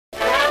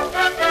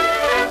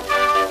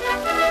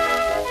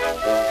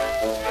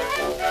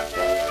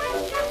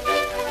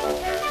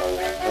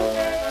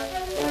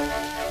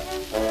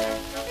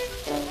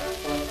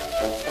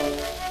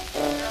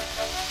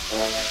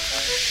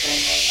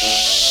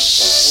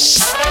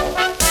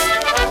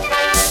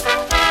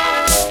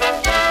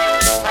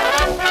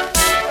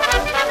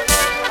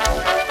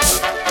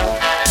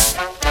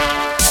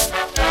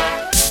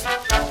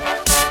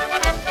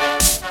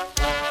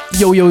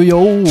Yo, yo,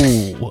 yo.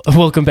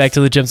 Welcome back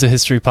to the Gems of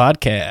History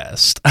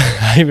podcast.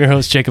 I'm your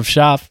host, Jacob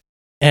Schaff,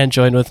 and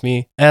joined with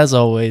me, as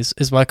always,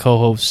 is my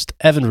co-host,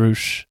 Evan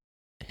Roosh.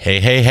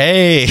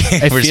 Hey.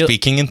 We're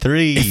speaking in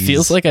threes. It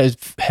feels like I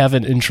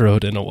haven't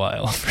introed in a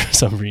while for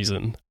some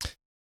reason.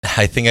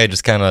 I think I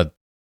just kind of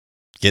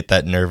get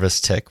that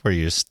nervous tick where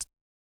you just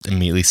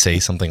immediately say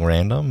something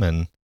random,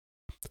 and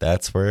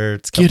that's where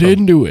it's Get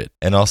into it.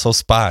 And also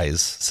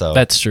spies. So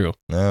that's true.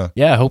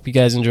 Yeah, I hope you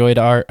guys enjoyed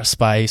our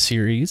spy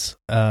series,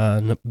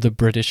 the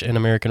British and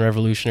American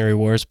Revolutionary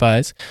War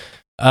spies.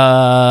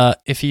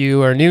 If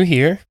you are new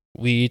here,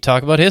 we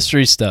talk about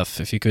history stuff,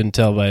 if you couldn't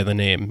tell by the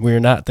name. We're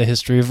not the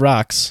history of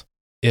rocks,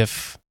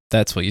 if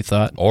that's what you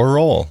thought. Or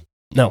roll.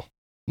 No,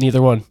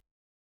 neither one.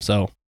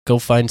 So go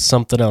find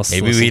something else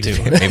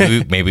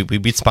maybe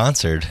we'd be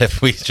sponsored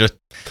if we just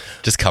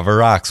cover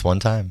rocks one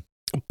time.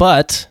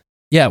 But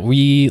yeah,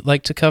 we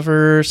like to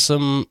cover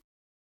some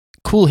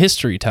cool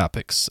history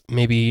topics,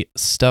 maybe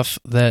stuff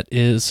that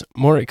is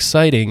more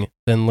exciting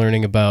than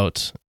learning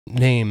about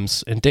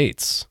names and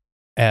dates,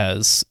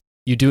 as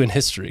you do in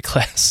history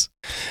class.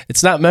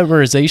 It's not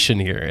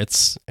memorization here.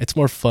 It's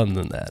more fun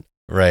than that.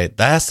 Right.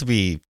 That has to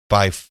be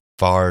by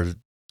far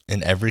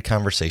in every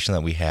conversation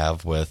that we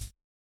have with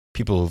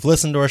people who've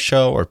listened to our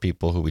show or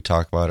people who we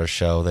talk about our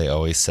show. They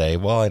always say,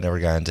 well, I never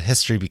got into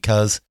history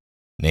because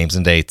names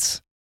and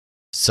dates.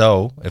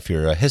 So if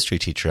you're a history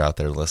teacher out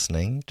there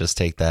listening, just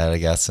take that, I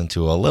guess,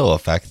 into a little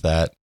effect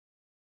that,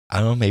 I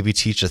don't know, maybe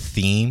teach a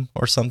theme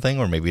or something,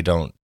 or maybe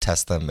don't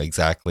test them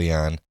exactly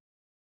on,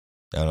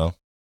 I don't know,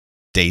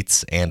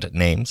 dates and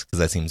names, because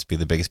that seems to be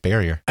the biggest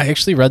barrier. I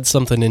actually read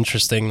something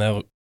interesting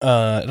that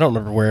I don't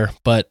remember where,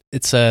 but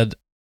it said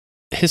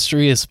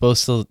history is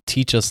supposed to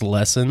teach us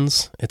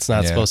lessons. It's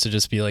not supposed to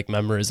just be like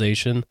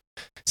memorization.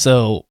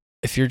 So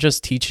if you're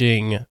just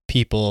teaching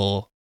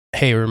people,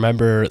 hey,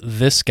 remember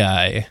this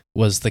guy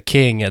was the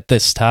king at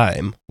this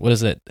time, what does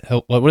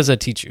that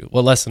teach you?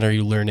 What lesson are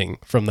you learning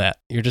from that?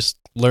 You're just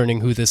learning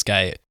who this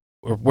guy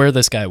or where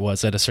this guy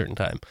was at a certain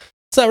time.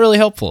 It's not really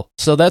helpful.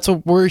 So that's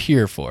what we're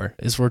here for,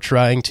 is we're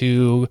trying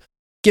to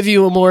give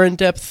you a more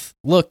in-depth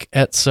look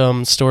at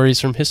some stories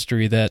from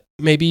history that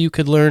maybe you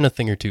could learn a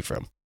thing or two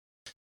from.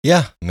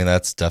 Yeah, I mean,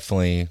 that's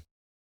definitely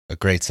a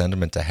great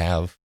sentiment to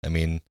have. I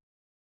mean,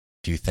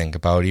 do you think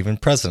about even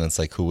presidents?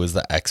 Like, who was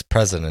the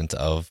ex-president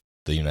of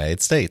the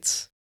United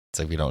States? It's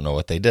like we don't know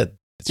what they did.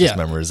 It's just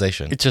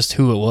memorization. It's just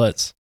who it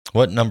was.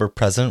 What number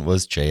president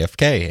was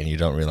JFK? And you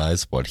don't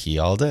realize what he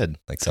all did.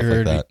 Like stuff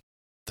like that.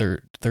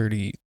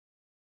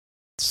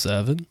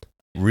 37?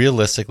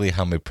 Realistically,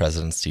 how many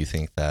presidents do you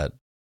think that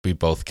we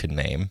both could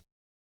name?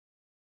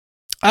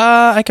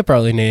 I could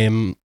probably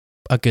name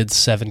a good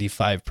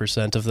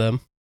 75% of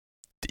them.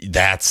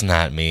 That's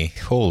not me.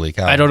 Holy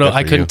cow. I don't know.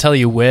 I couldn't tell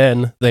you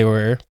when they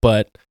were,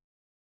 but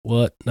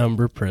what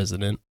number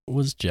president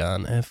was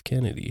John F.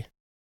 Kennedy?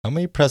 How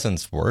many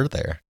presidents were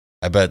there?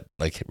 I bet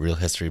like real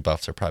history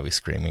buffs are probably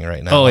screaming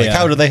right now. Oh, like,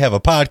 how do they have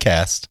a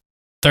podcast?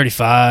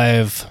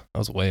 35. I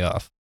was way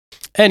off.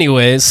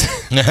 Anyways,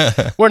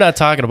 we're not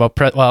talking about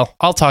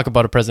I'll talk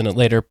about a president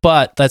later,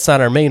 but that's not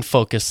our main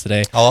focus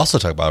today. I'll also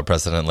talk about a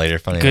president later.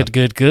 Funny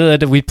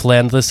Good. We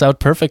planned this out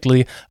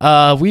perfectly.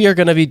 We are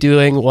going to be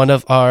doing one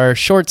of our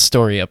short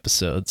story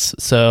episodes.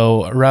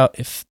 So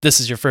if this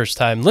is your first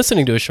time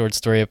listening to a short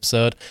story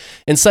episode,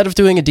 instead of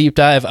doing a deep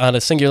dive on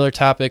a singular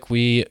topic,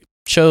 we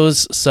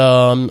chose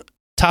some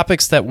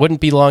topics that wouldn't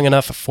be long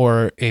enough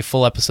for a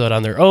full episode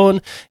on their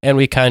own, and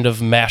we kind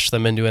of mash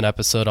them into an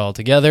episode all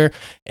together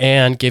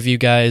and give you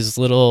guys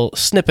little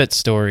snippet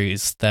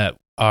stories that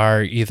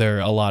are either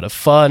a lot of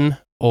fun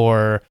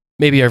or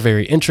maybe are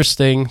very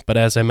interesting, but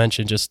as I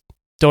mentioned, just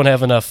don't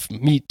have enough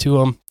meat to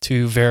them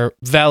to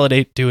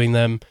validate doing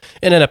them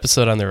in an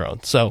episode on their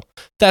own. So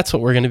that's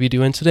what we're going to be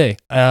doing today.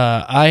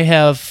 I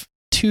have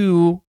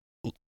 2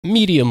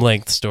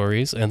 medium-length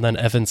stories, and then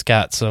Evan's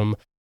got some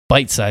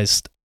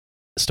bite-sized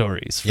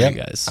stories for you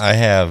guys. I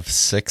have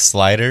 6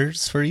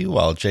 sliders for you,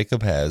 while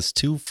Jacob has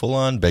 2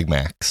 full-on Big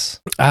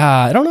Macs.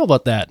 I don't know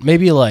about that.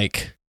 Maybe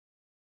like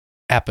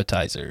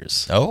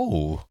appetizers.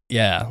 Oh.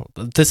 Yeah.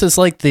 This is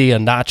like the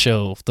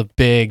nacho, the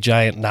big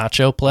giant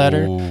nacho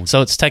platter. Ooh.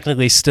 So it's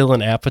technically still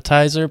an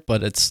appetizer,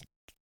 but it's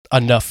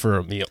enough for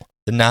a meal.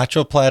 The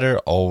nacho platter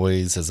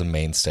always is a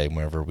mainstay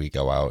whenever we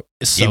go out.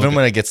 So even good.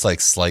 when it gets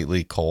like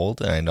slightly cold,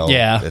 and I know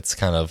it's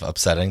kind of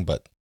upsetting,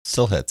 but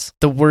still hits.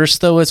 The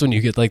worst, though, is when you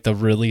get like the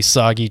really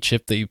soggy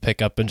chip that you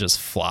pick up and just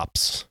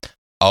flops.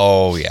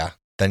 Oh, yeah.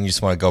 Then you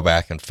just want to go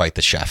back and fight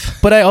the chef.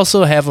 But I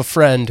also have a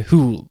friend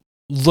who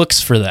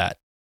looks for that.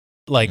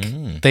 Like,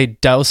 they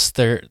douse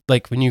their,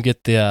 like, when you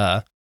get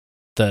the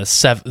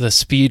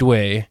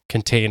Speedway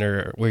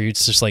container where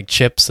it's just like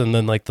chips and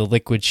then like the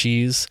liquid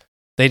cheese,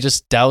 they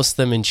just douse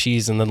them in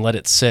cheese and then let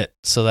it sit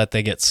so that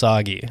they get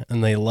soggy,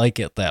 and they like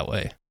it that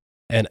way.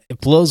 And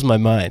it blows my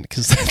mind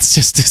because that's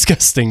just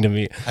disgusting to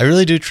me. I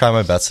really do try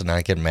my best to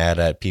not get mad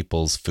at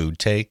people's food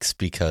takes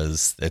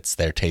because it's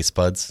their taste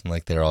buds,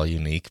 like they're all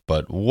unique.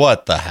 But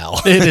what the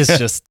hell? It is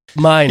just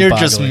mind-boggling. You're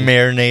just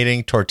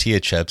marinating tortilla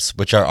chips,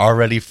 which are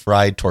already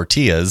fried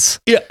tortillas,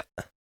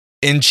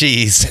 in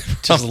cheese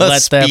Just from let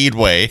a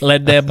Speedway.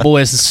 Let that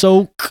boy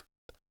soak.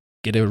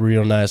 Get it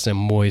real nice and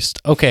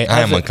moist. Okay, I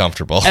am Evan,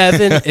 uncomfortable.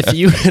 Evan, if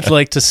you would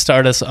like to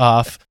start us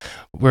off,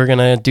 we're going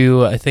to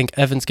do, I think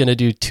Evan's going to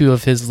do 2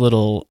 of his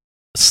little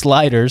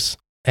sliders,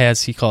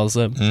 as he calls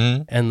them,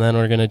 and then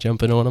we're going to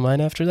jump into one of mine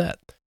after that.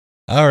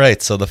 All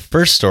right, so the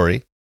first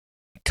story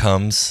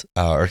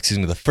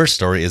the first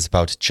story is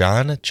about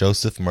John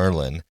Joseph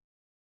Merlin,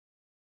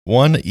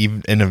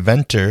 an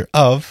inventor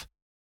of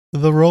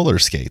the roller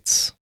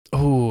skates.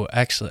 Oh,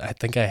 actually, I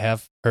think I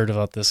have heard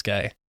about this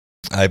guy.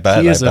 I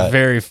bet. He is a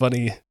very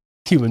funny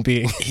human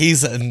being.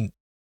 He's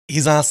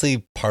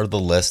honestly part of the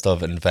list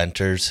of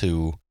inventors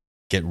who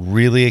get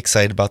really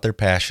excited about their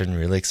passion,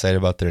 really excited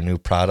about their new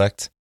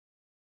product,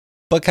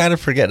 but kind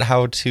of forget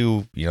how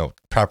to,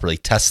 properly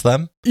test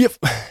them. Yep.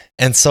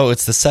 And so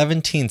it's the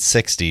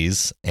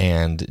 1760s,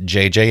 and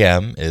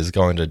JJM is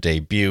going to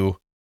debut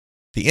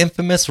the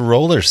infamous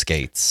roller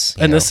skates.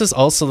 And this is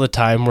also the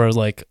time where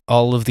like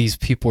all of these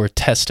people were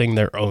testing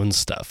their own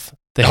stuff.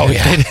 They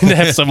yeah. They didn't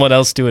have someone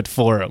else do it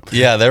for them.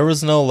 Yeah, there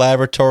was no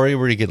laboratory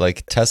where you could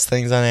like test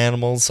things on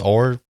animals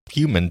or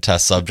human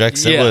test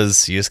subjects. Yeah. It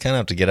was, you just kind of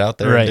have to get out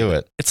there and do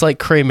it. It's like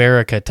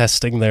Cramerica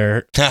testing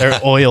their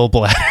oil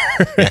bladder.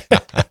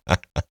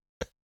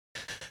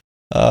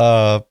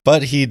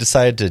 But he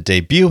decided to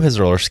debut his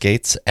roller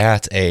skates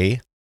at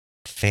a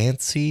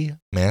fancy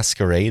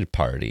masquerade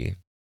party.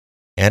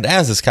 And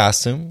as his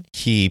costume,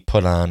 he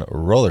put on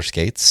roller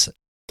skates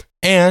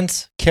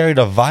and carried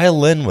a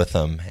violin with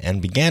him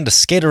and began to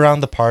skate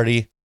around the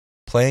party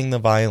playing the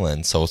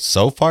violin. So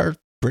far,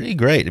 pretty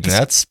great. I mean,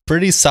 that's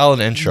pretty solid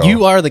intro.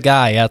 You are the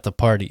guy at the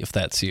party if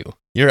that's you.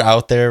 You're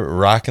out there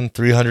rocking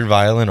 300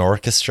 violin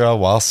orchestra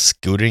while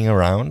scooting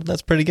around.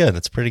 That's pretty good.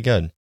 That's pretty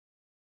good.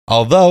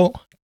 Although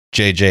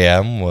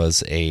JJM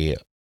was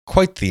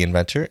quite the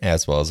inventor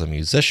as well as a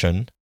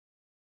musician,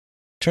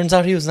 turns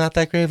out he was not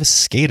that great of a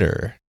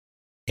skater.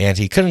 And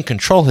he couldn't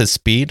control his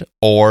speed,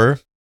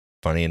 or,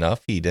 funny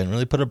enough, he didn't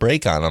really put a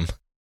brake on him.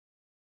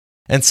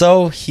 And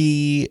so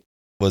he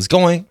was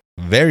going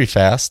very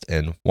fast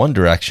in one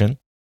direction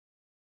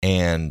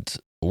and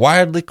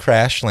wildly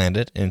crash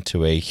landed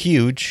into a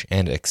huge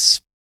and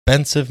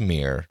expensive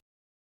mirror,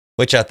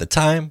 which at the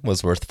time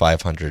was worth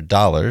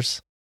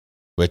 $500,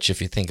 which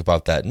if you think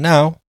about that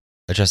now,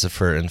 adjusted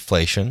for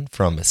inflation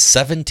from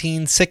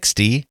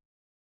 1760,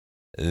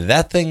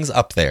 that thing's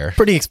up there.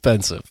 Pretty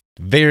expensive.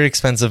 Very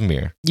expensive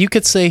mirror. You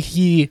could say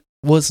he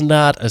was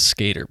not a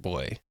skater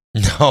boy.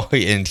 No,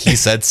 and he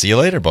said, see you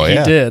later, boy.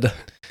 He did.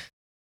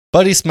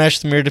 But he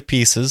smashed the mirror to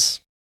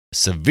pieces,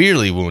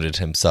 severely wounded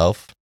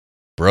himself,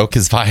 broke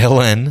his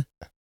violin,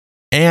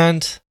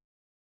 and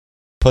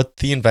put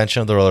the invention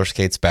of the roller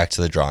skates back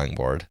to the drawing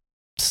board.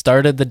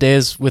 Started the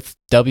days with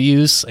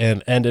W's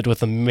and ended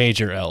with a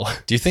major L.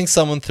 Do you think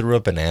someone threw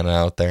a banana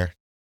out there?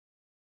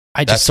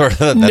 That's sort of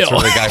the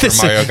guy from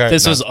Mario Kart.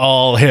 This was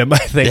all him, I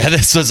think. Yeah,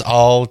 this was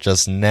all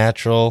just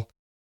natural,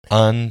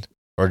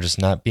 or just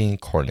not being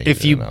coordinated.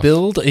 If you enough.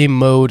 build a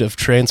mode of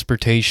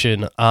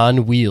transportation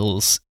on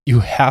wheels, you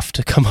have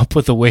to come up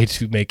with a way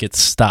to make it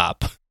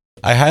stop.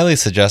 I highly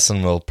suggest,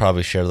 and we'll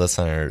probably share this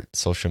on our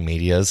social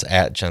medias,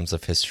 at Gems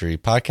of History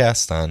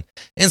Podcast on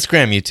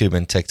Instagram, YouTube,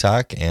 and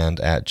TikTok, and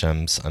at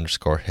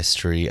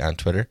Gems_History on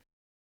Twitter.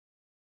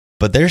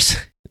 But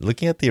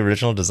looking at the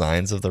original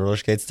designs of the roller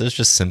skates, there's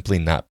just simply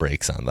not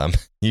brakes on them.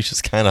 You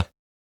just kind of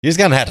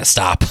had to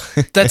stop.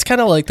 That's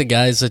kind of like the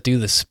guys that do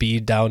the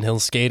speed downhill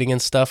skating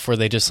and stuff, where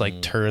they just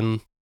like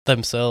turn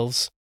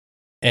themselves.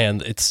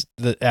 And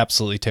that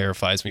absolutely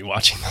terrifies me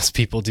watching those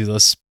people do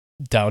those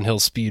downhill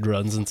speed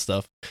runs and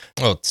stuff.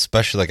 Oh,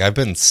 especially like I've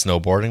been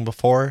snowboarding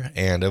before,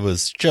 and it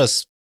was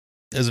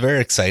a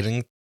very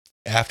exciting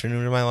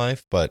afternoon in my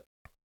life, but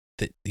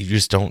you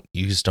just don't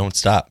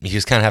stop. You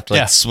just kind of have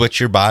to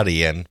switch your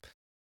body, and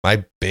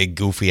my big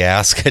goofy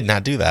ass could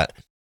not do that.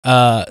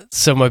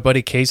 So my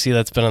buddy Casey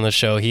that's been on the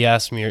show, he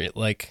asked me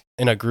like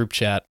in a group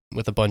chat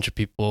with a bunch of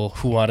people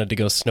who wanted to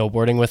go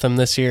snowboarding with him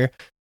this year.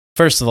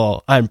 First of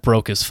all, I'm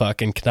broke as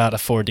fuck and cannot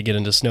afford to get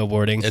into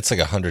snowboarding. It's like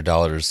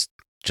 $100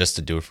 just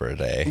to do it for a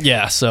day.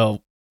 Yeah,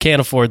 so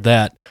can't afford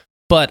that.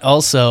 But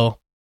also,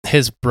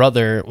 his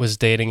brother was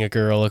dating a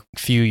girl a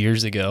few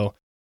years ago,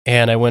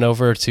 and I went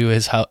over to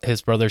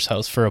his brother's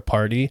house for a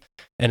party,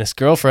 and his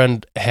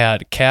girlfriend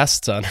had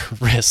casts on her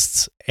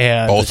wrists.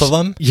 And both of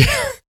them? Yeah.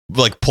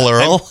 Like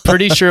plural? I'm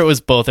pretty sure it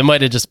was both. It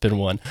might have just been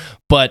one.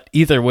 But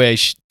either way,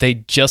 they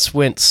just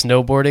went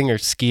snowboarding or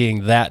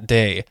skiing that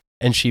day,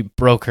 and she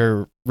broke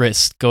her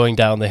wrist going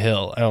down the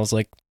hill. And I was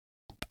like,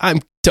 I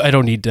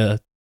don't need to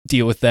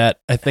deal with that.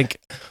 I think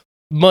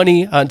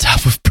money on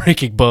top of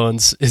breaking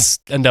bones is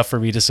enough for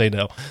me to say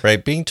no.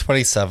 Right. Being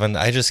 27,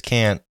 I just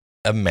can't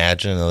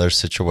imagine another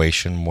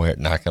situation where,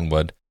 knock on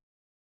wood,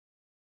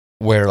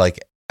 where like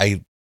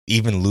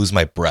even lose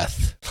my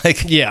breath. Like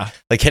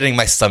hitting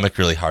my stomach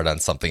really hard on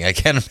something. I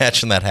can't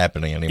imagine that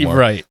happening anymore.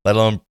 Right. Let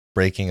alone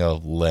breaking a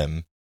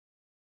limb.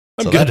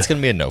 So good. that's going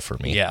to be a no for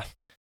me. Yeah.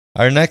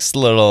 Our next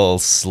little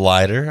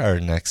slider, our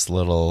next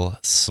little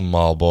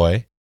small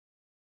boy,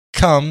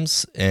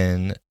 comes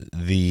in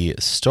the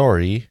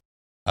story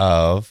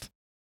of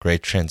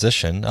Great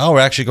Transition. Oh, we're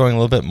actually going a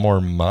little bit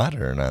more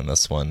modern on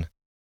this one.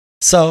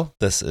 So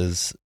this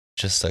is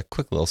just a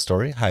quick little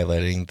story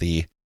highlighting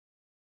the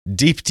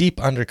deep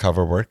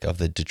undercover work of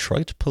the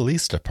Detroit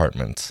Police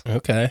Department.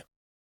 Okay.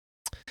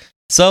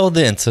 So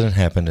the incident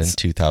happened in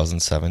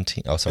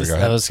 2017. Oh, sorry, go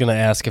ahead. I was going to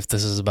ask if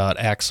this is about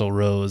Axl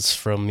Rose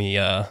from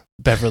the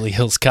Beverly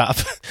Hills Cop.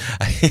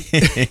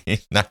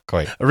 Not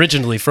quite.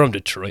 Originally from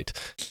Detroit.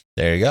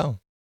 There you go.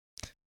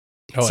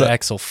 Oh, so,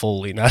 Axl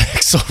Foley, not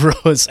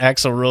Axl Rose.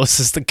 Axl Rose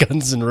is the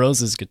Guns N'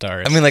 Roses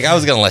guitarist. I mean, like, I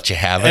was going to let you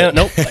have it.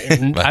 Nope.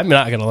 I'm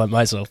not going to let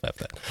myself have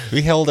that.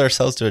 We held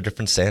ourselves to a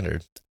different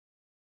standard.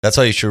 That's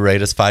why you should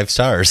rate us 5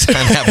 stars on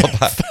Apple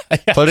Pod.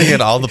 Putting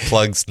in all the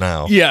plugs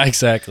now. Yeah,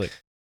 exactly.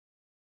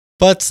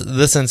 But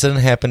this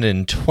incident happened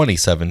in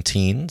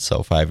 2017,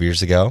 so 5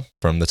 years ago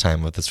from the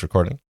time of this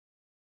recording.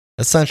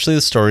 Essentially,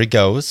 the story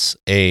goes,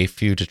 a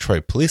few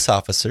Detroit police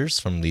officers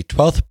from the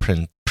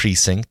 12th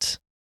precinct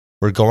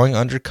were going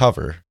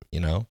undercover,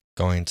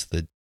 going to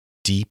the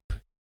deep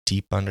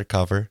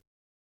undercover,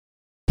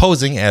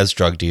 posing as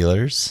drug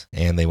dealers,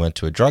 and they went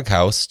to a drug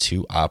house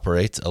to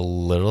operate a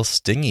little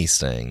stingy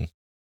sting.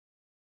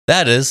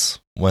 That is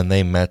when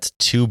they met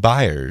 2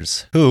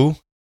 buyers who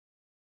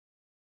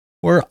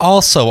were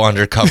also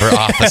undercover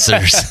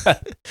officers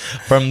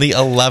from the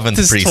 11th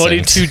this precinct.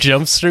 22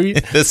 Jump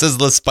Street? This is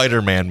the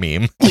Spider-Man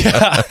meme.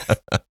 Yeah.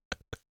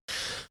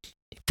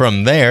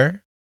 From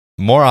there,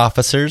 more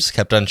officers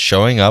kept on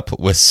showing up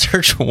with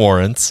search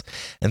warrants,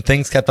 and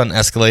things kept on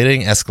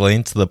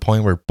escalating to the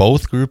point where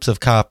both groups of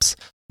cops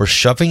were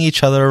shoving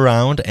each other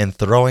around and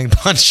throwing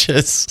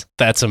punches.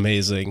 That's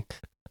amazing.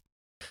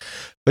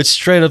 Which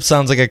straight up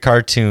sounds like a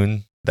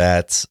cartoon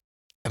that,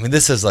 I mean,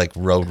 this is like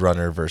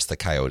Roadrunner versus the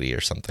Coyote or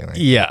something like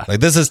that.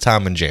 Like, this is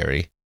Tom and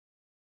Jerry.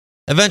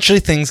 Eventually,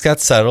 things got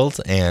settled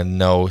and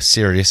no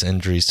serious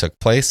injuries took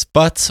place,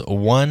 but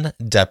one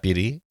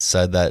deputy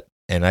said that,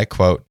 and I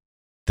quote,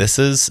 "This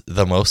is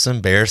the most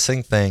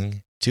embarrassing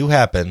thing to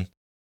happen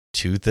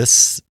to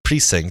this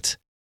precinct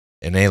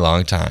in a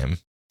long time."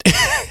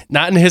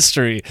 Not in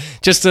history,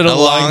 just in a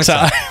long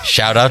time.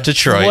 Shout out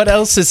Detroit. What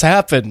else has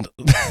happened?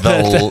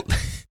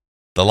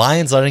 The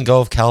Lions letting go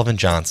of Calvin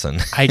Johnson.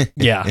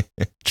 Yeah,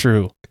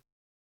 true.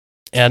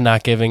 And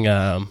not giving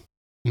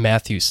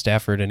Matthew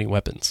Stafford any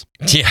weapons.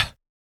 Yeah.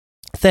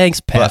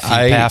 Thanks,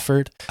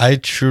 Pafford. I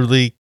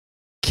truly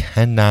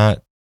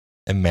cannot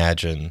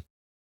imagine,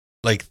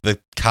 like, the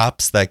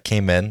cops that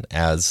came in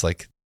as,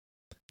 like,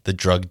 the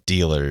drug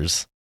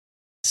dealers,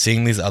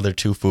 seeing these other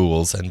 2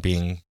 fools and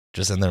being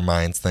just in their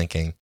minds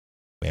thinking,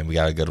 man, we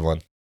got a good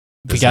one.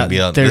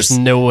 There's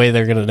no way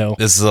they're going to know.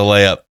 This is a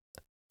layup.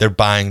 They're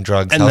buying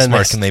drugs. And how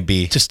smart can they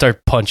be? Just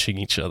start punching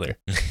each other.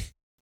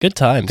 Good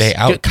times. They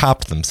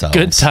out-copped themselves.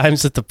 Good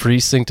times at the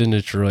precinct in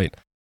Detroit.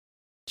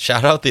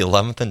 Shout out the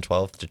 11th and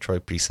 12th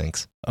Detroit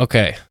precincts.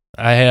 Okay.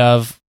 I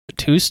have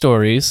 2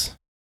 stories.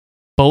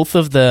 Both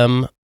of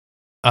them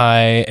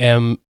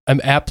I'm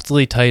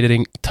aptly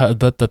titling.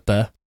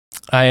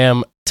 I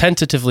am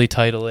tentatively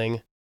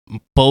titling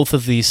both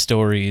of these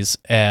stories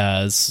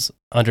as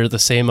under the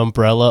same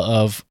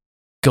umbrella of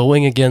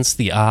going against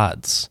the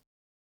odds.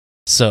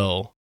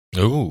 So,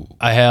 ooh,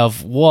 I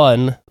have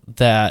one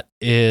that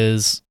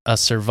is a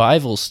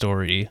survival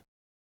story,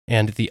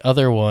 and the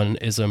other one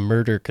is a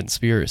murder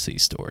conspiracy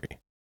story.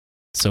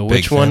 So,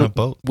 which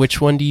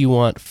one do you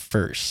want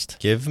first?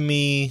 Give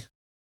me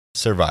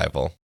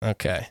survival.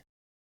 Okay.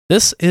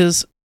 This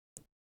is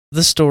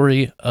the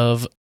story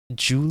of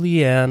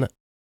Julianne.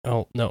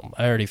 Oh, no,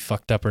 I already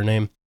fucked up her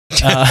name.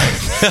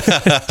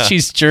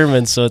 She's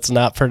German, so it's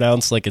not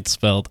pronounced like it's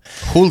spelled.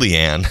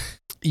 Julianne.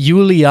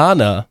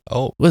 Juliana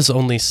was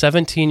only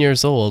 17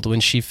 years old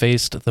when she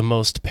faced the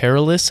most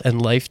perilous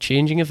and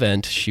life-changing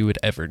event she would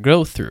ever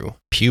go through.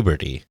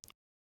 Puberty.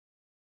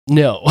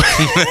 No.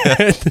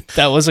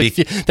 That was a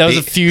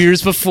few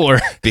years before.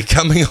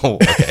 Becoming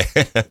old.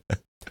 Okay.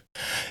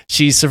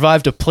 She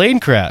survived a plane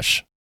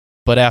crash,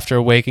 but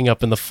after waking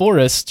up in the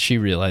forest, she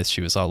realized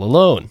she was all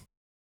alone.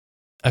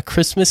 A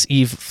Christmas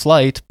Eve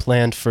flight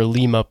planned for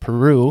Lima,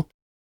 Peru,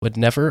 would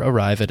never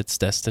arrive at its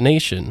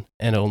destination,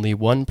 and only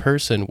one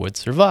person would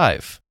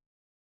survive,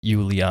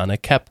 Juliana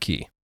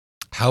Kepke.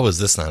 How is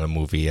this not a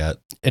movie yet?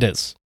 It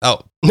is.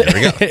 Oh, there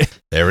we go.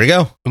 There we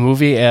go. A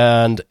movie,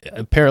 and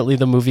apparently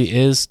the movie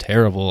is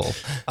terrible.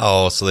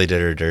 Oh, so they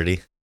did her dirty.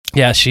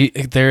 Yeah,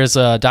 there's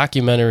a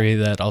documentary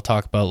that I'll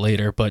talk about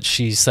later, but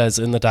she says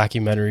in the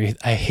documentary,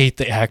 I hate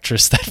the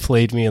actress that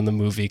played me in the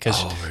movie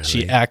because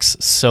she acts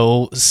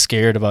so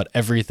scared about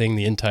everything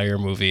the entire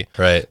movie.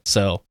 Right.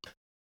 So,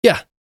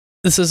 yeah,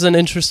 this is an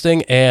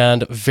interesting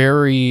and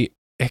very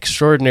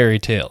extraordinary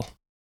tale.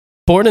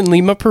 Born in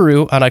Lima,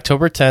 Peru on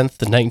October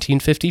 10th,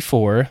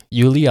 1954,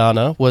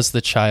 Juliana was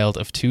the child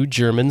of two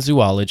German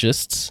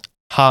zoologists,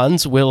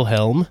 Hans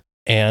Wilhelm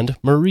and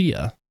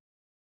Maria,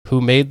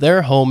 who made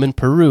their home in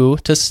Peru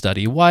to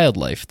study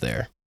wildlife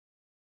there.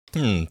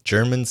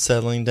 Germans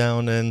settling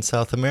down in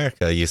South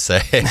America, you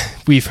say?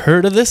 We've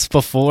heard of this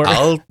before.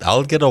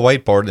 I'll get a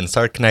whiteboard and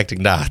start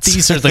connecting dots.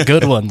 These are the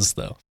good ones,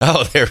 though.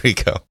 Oh, there we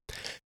go.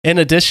 In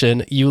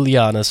addition,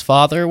 Juliana's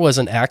father was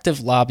an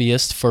active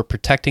lobbyist for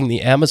protecting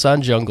the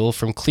Amazon jungle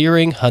from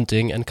clearing,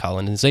 hunting, and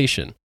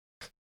colonization.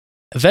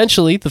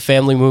 Eventually, the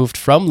family moved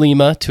from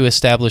Lima to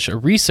establish a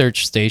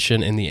research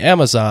station in the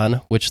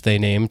Amazon, which they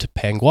named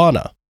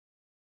Panguana.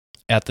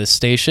 At this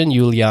station,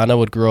 Juliana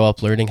would grow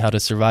up learning how to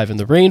survive in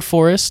the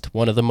rainforest,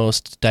 one of the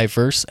most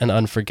diverse and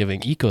unforgiving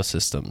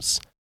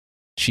ecosystems.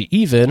 She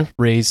even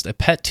raised a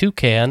pet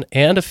toucan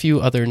and a few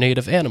other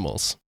native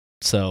animals.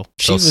 So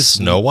she was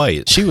Snow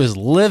White. She was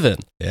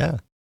living. Yeah.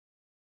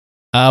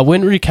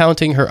 When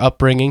recounting her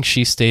upbringing,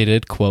 she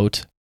stated,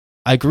 quote,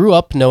 "I grew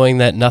up knowing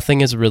that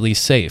nothing is really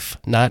safe,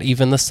 not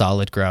even the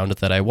solid ground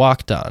that I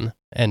walked on,"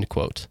 end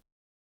quote.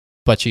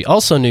 But she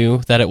also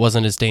knew that it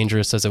wasn't as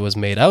dangerous as it was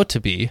made out to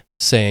be,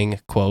 saying,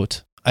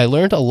 quote, "I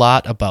learned a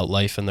lot about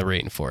life in the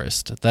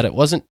rainforest, that it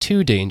wasn't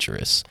too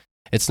dangerous.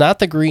 It's not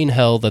the green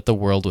hell that the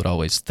world would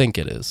always think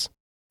it is,"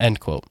 end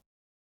quote.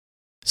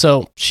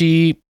 So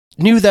she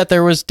knew that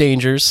there was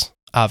dangers,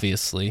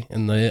 obviously,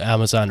 in the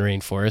Amazon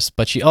rainforest,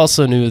 but she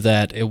also knew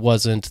that it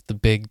wasn't the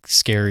big,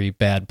 scary,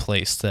 bad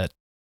place that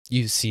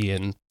you see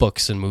in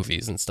books and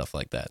movies and stuff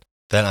like that.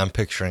 That I'm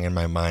picturing in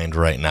my mind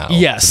right now.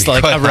 Yes,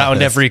 like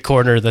around every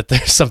corner that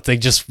there's something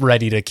just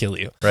ready to kill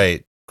you.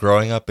 Right.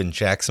 Growing up in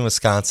Jackson,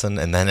 Wisconsin,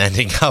 and then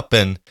ending up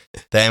in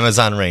the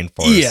Amazon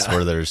rainforest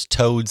where there's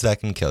toads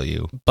that can kill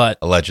you, but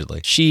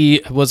allegedly.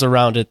 She was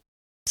around it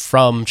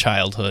from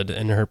childhood,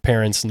 and her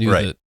parents knew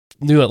it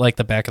like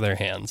the back of their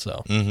hand,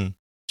 so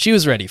she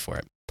was ready for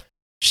it.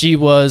 She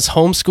was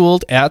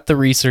homeschooled at the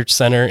research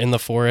center in the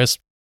forest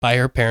by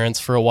her parents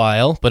for a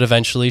while, but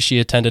eventually she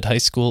attended high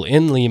school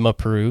in Lima,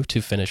 Peru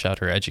to finish out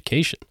her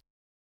education.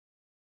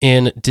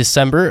 In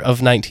December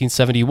of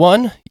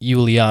 1971,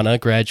 Juliana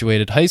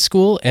graduated high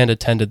school and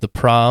attended the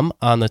prom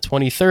on the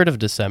 23rd of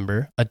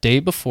December, a day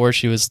before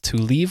she was to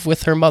leave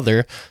with her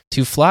mother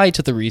to fly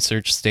to the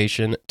research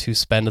station to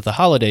spend the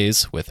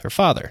holidays with her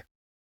father.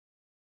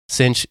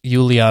 Since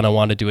Juliana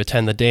wanted to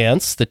attend the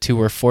dance, the two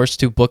were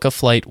forced to book a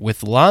flight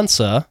with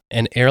LANSA,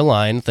 an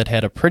airline that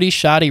had a pretty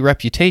shoddy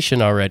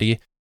reputation already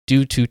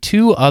due to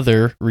two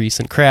other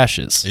recent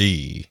crashes.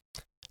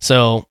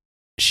 So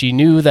she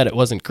knew that it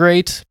wasn't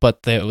great,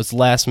 but that it was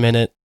last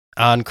minute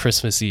on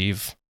Christmas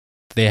Eve.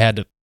 They had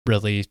to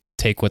really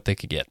take what they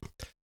could get.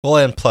 Well,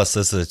 and plus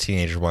this is a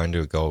teenager wanting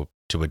to go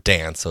to a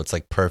dance, so it's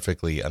like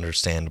perfectly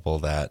understandable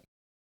that,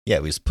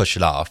 we just push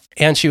it off.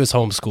 And she was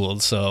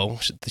homeschooled, so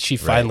she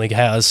finally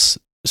has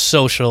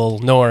social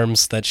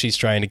norms that she's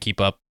trying to keep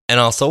up. And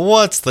also,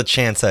 what's the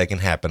chance that it can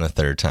happen a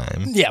third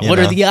time? Yeah, what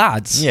are the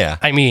odds? Yeah.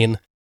 I mean,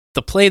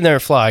 the plane they're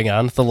flying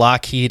on, the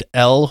Lockheed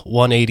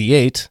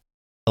L-188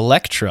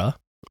 Electra,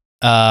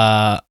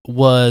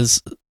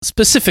 was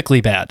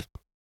specifically bad.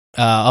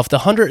 Of the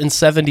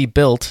 170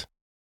 built,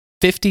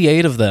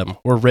 58 of them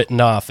were written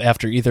off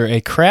after either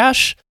a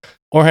crash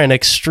or an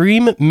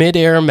extreme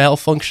mid-air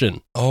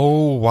malfunction.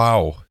 Oh,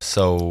 wow.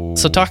 So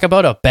talk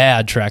about a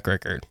bad track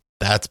record.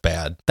 That's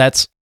bad.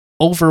 That's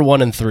over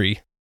 1 in 3.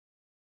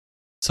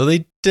 So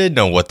they did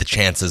know what the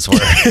chances were.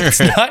 It's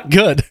not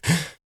good.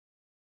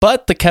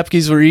 But the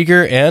Kepkes were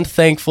eager and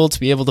thankful to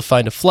be able to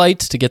find a flight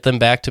to get them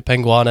back to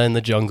Panguana in the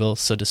jungle,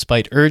 so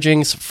despite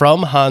urgings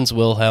from Hans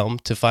Wilhelm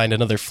to find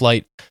another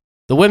flight,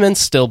 the women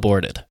still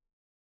boarded.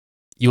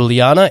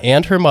 Juliana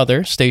and her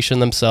mother stationed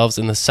themselves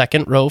in the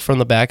second row from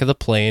the back of the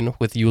plane,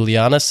 with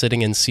Juliana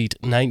sitting in seat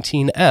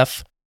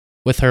 19F,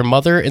 with her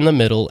mother in the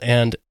middle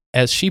and,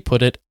 as she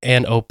put it,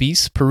 an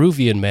obese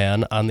Peruvian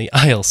man on the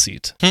aisle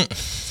seat.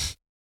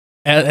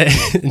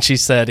 And she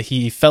said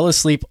he fell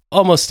asleep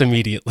almost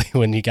immediately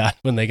when they got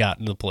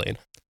in the plane.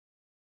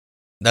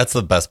 That's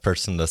the best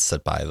person to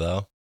sit by,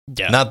 though.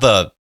 Yeah. Not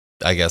the,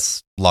 I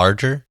guess,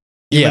 larger.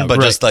 Even, but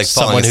just like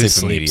falling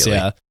asleep immediately.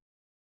 Yeah.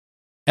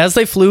 As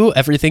they flew,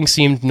 everything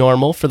seemed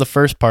normal for the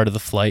first part of the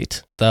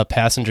flight. The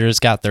passengers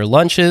got their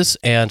lunches,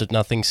 and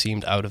nothing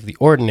seemed out of the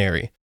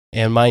ordinary.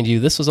 And mind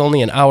you, this was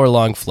only an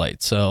hour-long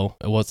flight, so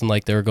it wasn't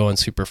like they were going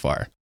super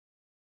far.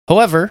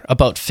 However,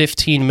 about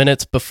 15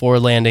 minutes before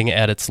landing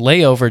at its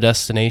layover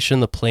destination,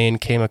 the plane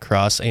came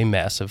across a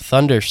massive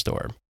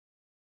thunderstorm.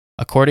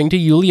 According to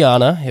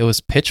Juliana, it was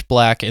pitch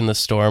black in the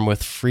storm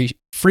with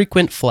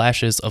frequent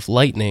flashes of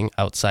lightning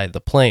outside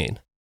the plane.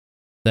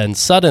 Then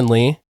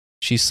suddenly,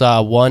 she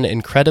saw one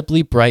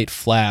incredibly bright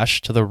flash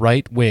to the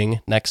right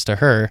wing next to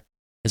her,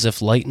 as if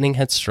lightning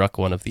had struck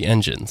one of the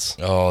engines.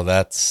 Oh,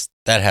 that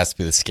has to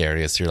be the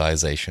scariest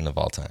realization of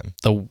all time.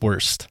 The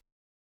worst.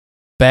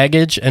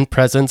 Baggage and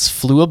presents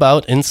flew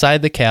about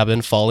inside the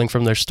cabin, falling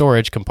from their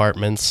storage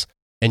compartments,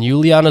 and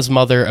Juliana's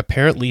mother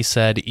apparently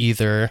said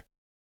either,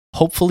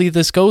 "Hopefully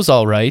this goes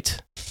all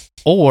right,"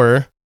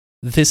 or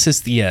 "This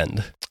is the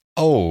end."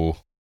 Oh.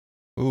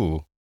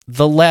 Ooh.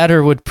 The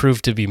latter would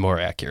prove to be more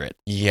accurate.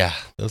 Yeah,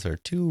 those are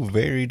two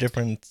very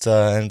different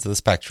ends of the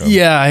spectrum.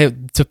 Yeah,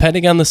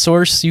 depending on the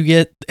source you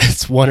get,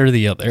 it's one or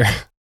the other.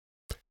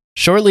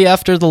 Shortly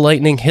after the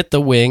lightning hit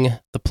the wing,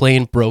 the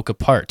plane broke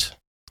apart.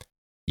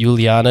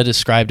 Juliana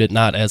described it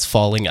not as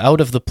falling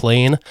out of the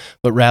plane,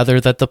 but rather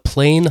that the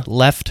plane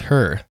left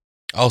her.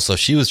 Oh, so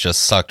she was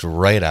just sucked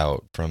right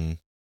out from...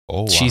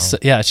 Oh,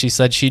 wow. She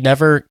said she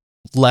never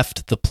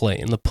left the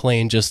plane. The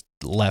plane just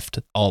left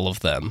all of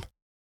them.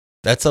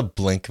 That's a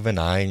blink of an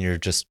eye and you're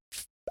just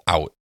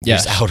out. Yeah,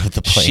 just out of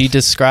the plane. She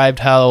described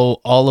how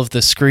all of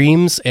the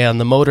screams and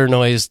the motor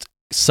noise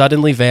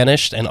suddenly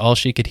vanished, and all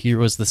she could hear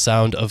was the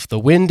sound of the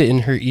wind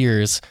in her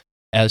ears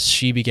as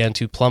she began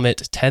to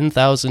plummet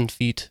 10,000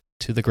 feet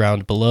to the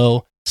ground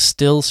below,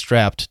 still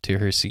strapped to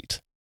her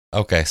seat.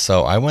 Okay,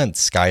 so I went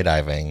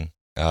skydiving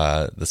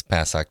this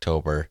past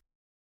October,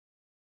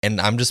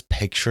 and I'm just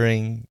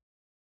picturing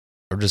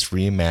or just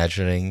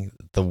reimagining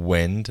the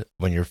wind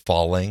when you're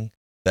falling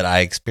that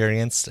I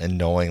experienced, and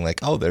knowing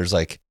like, oh, there's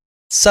like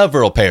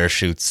several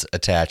parachutes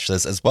attached to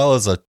this, as well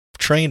as a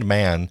trained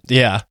man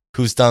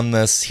who's done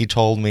this, he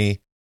told me,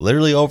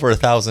 literally over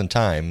 1,000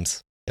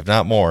 times, if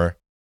not more.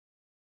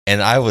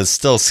 And I was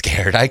still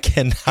scared. I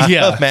cannot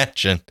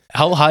imagine.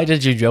 How high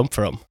did you jump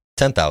from?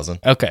 10,000.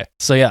 Okay.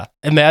 So yeah,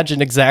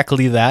 imagine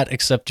exactly that,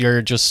 except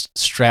you're just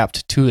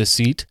strapped to a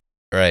seat.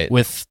 Right.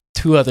 With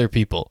two other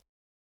people.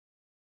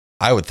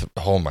 I would,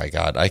 oh my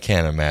God, I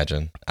can't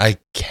imagine. I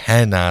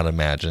cannot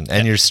imagine.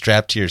 And you're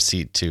strapped to your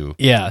seat too.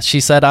 Yeah. She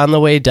said on the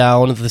way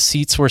down, the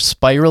seats were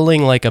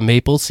spiraling like a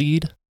maple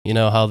seed. You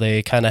know how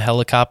they kind of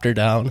helicopter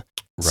down?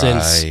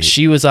 Right. Since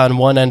she was on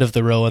one end of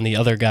the row and the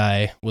other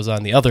guy was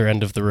on the other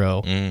end of the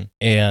row.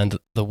 And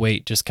the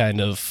weight just kind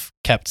of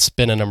kept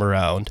spinning him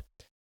around.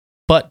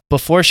 But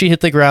before she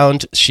hit the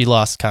ground, she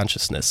lost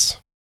consciousness.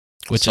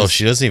 So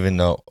she doesn't even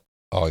know.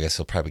 Oh, I guess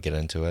he'll probably get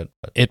into it.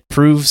 But. It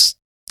proves,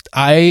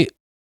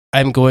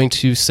 I'm going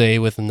to say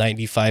with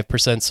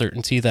 95%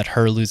 certainty that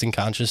her losing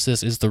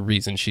consciousness is the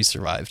reason she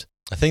survived.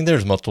 I think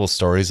there's multiple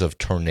stories of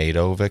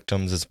tornado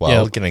victims as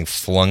well, getting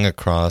flung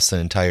across an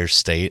entire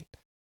state,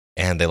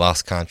 and they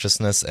lost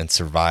consciousness and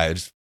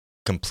survived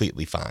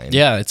completely fine.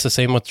 Yeah, it's the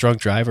same with drunk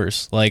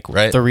drivers. Like,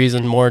 the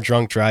reason more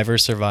drunk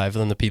drivers survive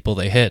than the people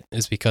they hit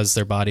is because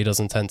their body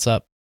doesn't tense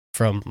up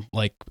from,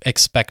 like,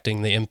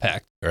 expecting the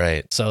impact.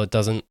 Right. So it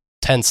doesn't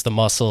tense the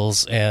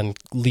muscles and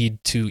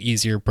lead to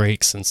easier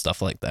brakes and stuff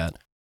like that,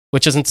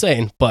 which is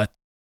insane. But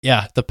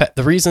yeah,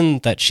 the reason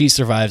that she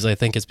survives, I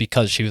think, is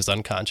because she was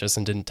unconscious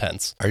and didn't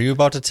tense. Are you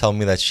about to tell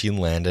me that she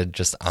landed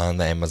just on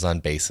the Amazon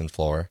basin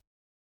floor?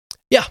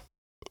 Yeah.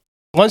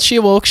 Once she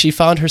awoke, she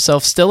found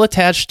herself still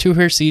attached to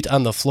her seat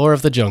on the floor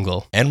of the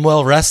jungle. And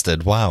well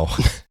rested. Wow.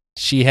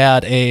 She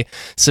had a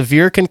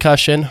severe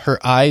concussion. Her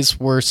eyes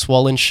were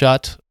swollen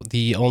shut.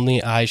 The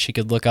only eye she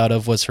could look out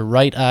of was her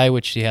right eye,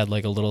 which she had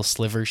like a little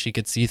sliver she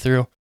could see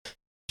through.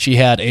 She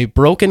had a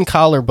broken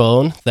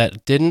collarbone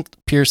that didn't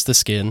pierce the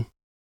skin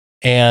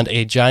and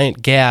a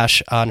giant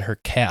gash on her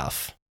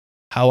calf.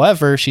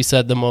 However, she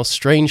said the most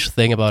strange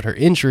thing about her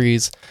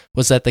injuries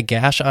was that the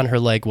gash on her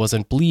leg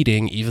wasn't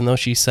bleeding, even though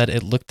she said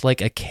it looked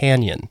like a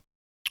canyon.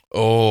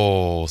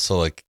 Oh, so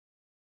like,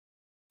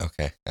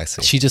 okay, I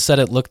see. She just said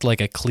it looked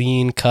like a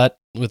clean cut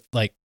with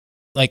like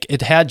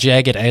it had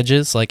jagged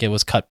edges, like it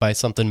was cut by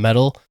something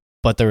metal,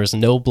 but there was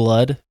no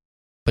blood,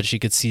 but she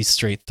could see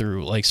straight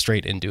through, like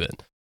straight into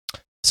it.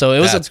 So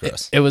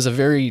it was a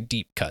very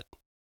deep cut.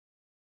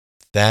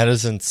 That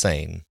is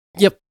insane.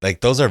 Yep.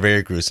 Like, those are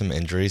very gruesome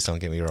injuries, don't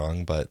get me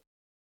wrong, but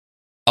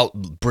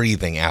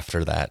breathing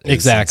after that is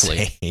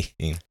exactly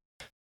insane.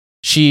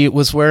 She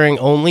was wearing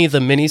only the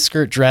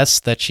miniskirt dress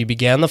that she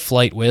began the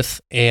flight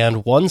with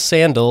and one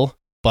sandal,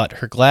 but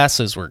her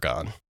glasses were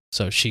gone.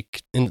 So she,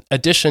 in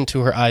addition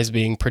to her eyes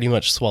being pretty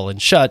much swollen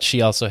shut,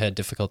 she also had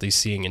difficulty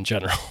seeing in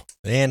general.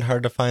 And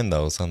hard to find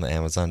those on the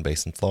Amazon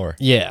basin floor.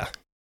 Yeah.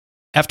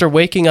 After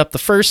waking up the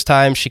first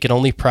time, she could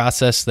only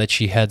process that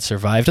she had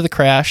survived the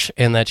crash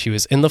and that she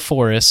was in the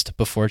forest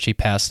before she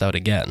passed out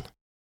again.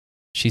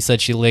 She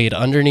said she laid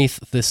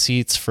underneath the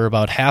seats for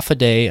about half a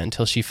day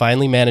until she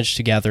finally managed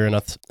to gather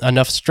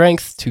enough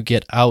strength to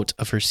get out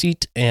of her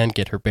seat and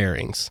get her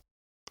bearings.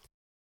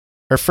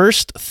 Her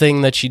first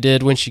thing that she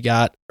did when she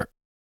got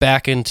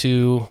back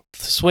into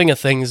the swing of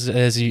things,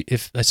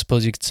 if I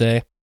suppose you could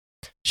say,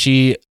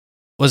 she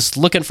was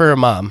looking for her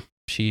mom.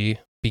 She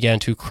began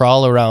to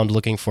crawl around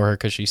looking for her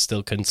because she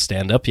still couldn't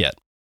stand up yet.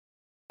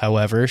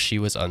 However, she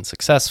was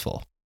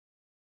unsuccessful.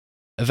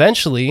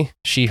 Eventually,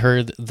 she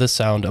heard the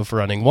sound of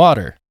running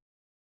water.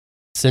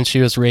 Since she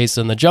was raised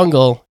in the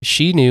jungle,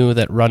 she knew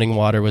that running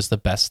water was the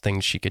best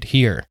thing she could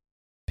hear,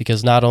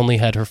 because not only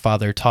had her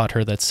father taught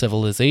her that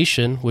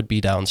civilization would be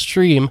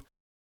downstream,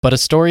 but a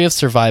story of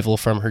survival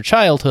from her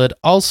childhood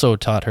also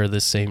taught her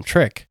this same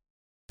trick,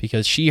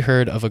 because she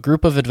heard of a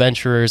group of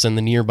adventurers in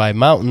the nearby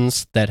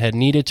mountains that had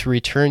needed to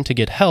return to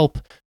get help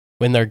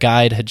when their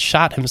guide had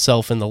shot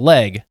himself in the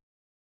leg,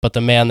 but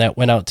the man that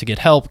went out to get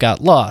help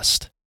got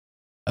lost.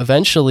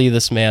 Eventually,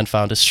 this man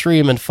found a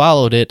stream and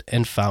followed it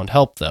and found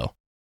help, though.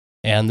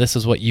 And this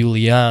is what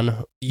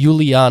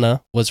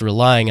Juliana was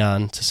relying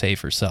on to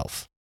save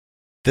herself.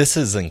 This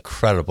is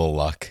incredible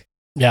luck.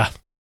 Yeah.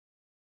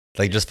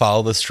 Like, just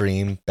follow the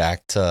stream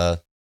back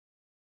to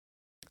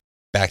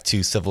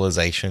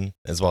civilization,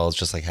 as well as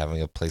just like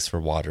having a place for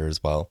water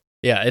as well.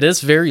 Yeah, it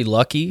is very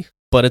lucky,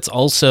 but it's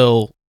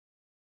also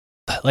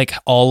like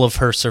all of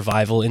her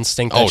survival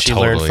instinct that she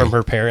learned from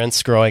her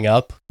parents growing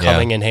up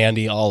coming in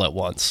handy all at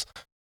once.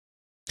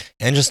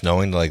 And just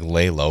knowing to like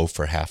lay low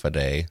for half a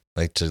day,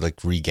 like to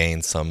like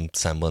regain some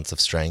semblance of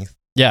strength.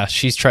 Yeah,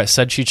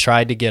 said she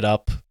tried to get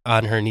up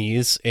on her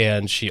knees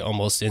and she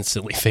almost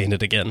instantly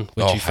fainted again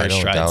when she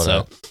first tried.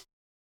 So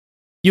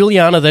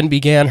Juliana then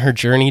began her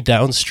journey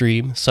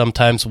downstream,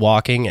 sometimes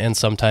walking and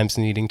sometimes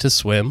needing to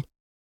swim.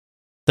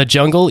 The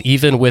jungle,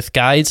 even with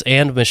guides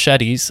and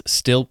machetes,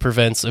 still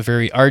prevents a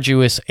very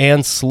arduous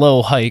and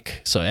slow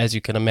hike. So as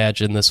you can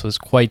imagine, this was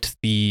quite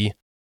the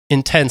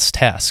intense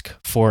task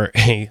for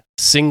a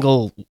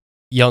single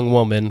young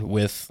woman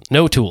with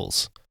no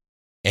tools.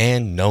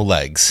 And no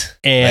legs.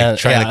 And like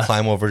trying to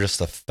climb over just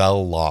a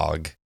fell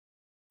log.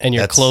 And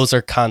your clothes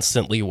are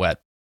constantly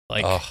wet.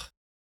 Like,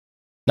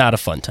 not a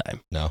fun time.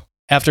 No.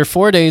 After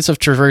 4 days of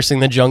traversing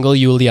the jungle,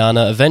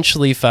 Juliana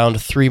eventually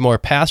found three more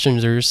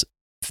passengers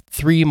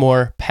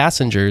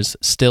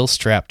still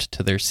strapped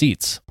to their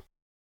seats.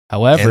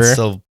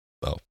 However,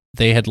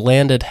 they had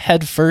landed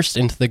headfirst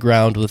into the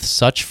ground with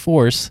such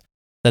force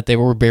that they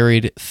were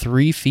buried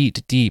 3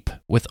 feet deep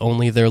with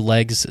only their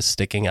legs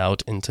sticking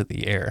out into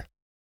the air.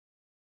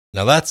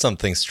 Now that's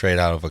something straight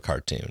out of a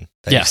cartoon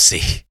that you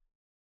see.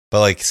 But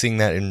like seeing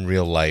that in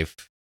real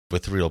life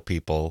with real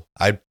people,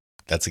 I'd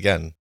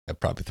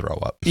probably throw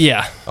up.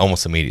 Yeah.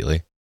 Almost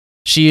immediately.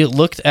 She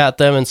looked at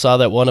them and saw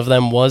that one of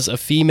them was a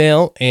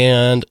female,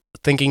 and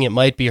thinking it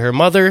might be her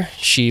mother,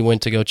 she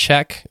went to go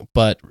check,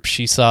 but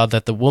she saw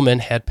that the woman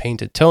had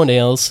painted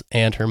toenails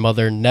and her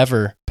mother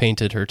never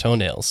painted her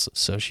toenails.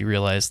 So she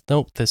realized,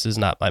 nope, this is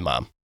not my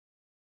mom.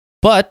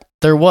 But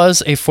there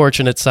was a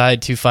fortunate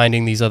side to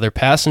finding these other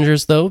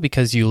passengers, though,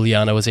 because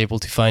Juliana was able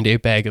to find a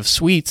bag of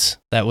sweets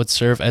that would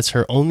serve as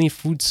her only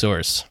food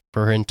source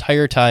for her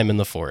entire time in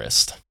the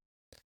forest.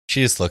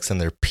 She just looks in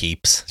their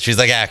peeps. She's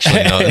like,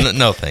 actually,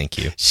 no, thank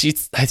you. She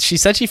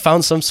said she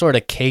found some sort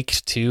of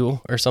cake, too,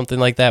 or something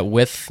like that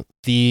with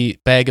the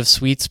bag of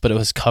sweets, but it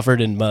was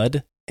covered in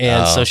mud.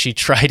 And so she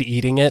tried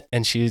eating it,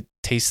 and she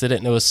tasted it,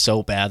 and it was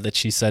so bad that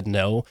she said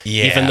no.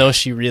 Yeah. Even though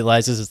she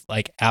realizes,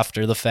 like,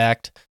 after the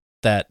fact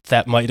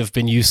that might have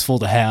been useful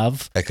to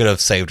have. That could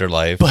have saved her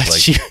life.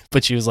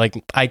 But she was like,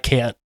 I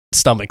can't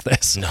stomach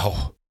this.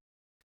 No.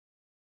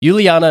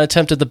 Juliana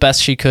attempted the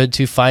best she could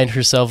to find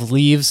herself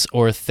leaves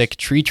or thick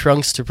tree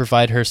trunks to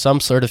provide her some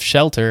sort of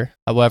shelter.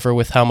 However,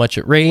 with how much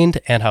it rained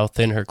and how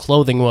thin her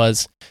clothing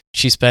was,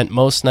 she spent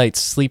most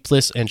nights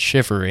sleepless and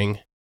shivering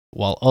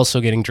while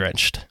also getting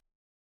drenched.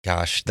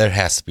 Gosh, there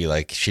has to be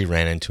like she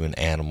ran into an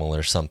animal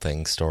or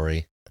something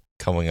story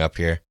coming up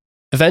here.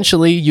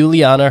 Eventually,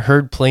 Juliana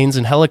heard planes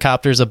and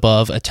helicopters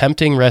above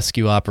attempting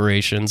rescue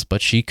operations,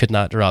 but she could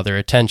not draw their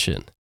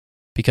attention.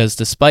 Because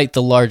despite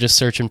the largest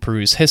search in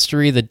Peru's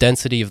history, the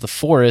density of the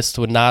forest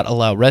would not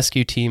allow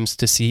rescue teams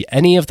to see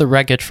any of the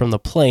wreckage from the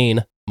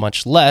plane,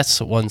 much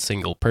less one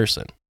single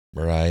person.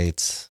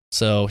 Right.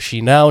 So she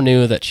now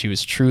knew that she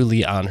was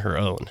truly on her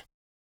own.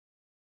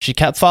 She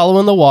kept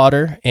following the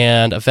water,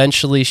 and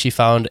eventually she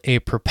found a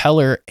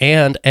propeller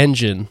and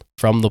engine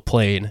from the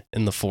plane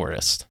in the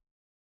forest.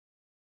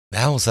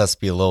 That almost has to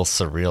be a little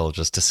surreal,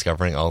 just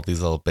discovering all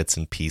these little bits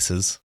and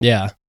pieces.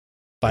 Yeah.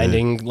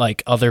 Finding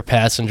like other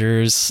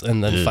passengers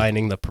and then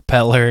finding the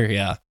propeller.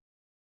 Yeah.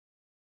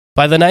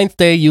 By the 9th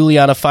day,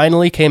 Juliana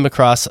finally came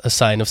across a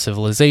sign of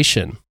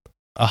civilization,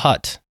 a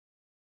hut.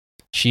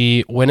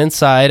 She went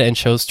inside and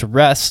chose to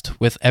rest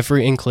with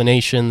every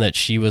inclination that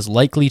she was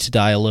likely to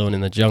die alone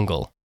in the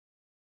jungle.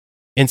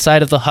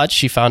 Inside of the hut,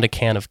 she found a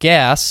can of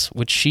gas,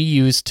 which she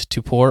used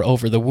to pour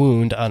over the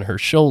wound on her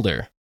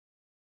shoulder.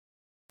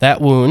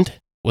 That wound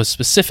was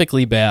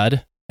specifically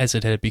bad as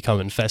it had become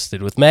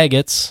infested with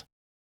maggots,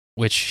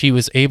 which she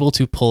was able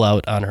to pull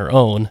out on her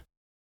own.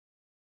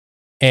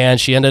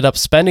 And she ended up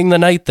spending the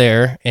night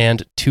there,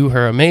 and to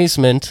her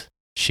amazement,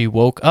 she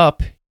woke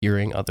up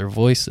hearing other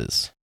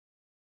voices.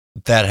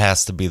 That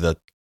has to be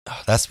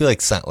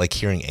like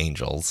hearing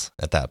angels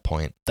at that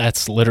point.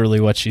 That's literally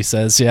what she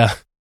says, yeah.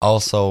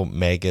 Also,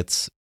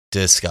 maggots,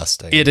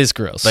 disgusting. It is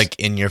gross. Like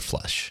in your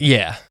flesh.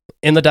 Yeah.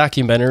 In the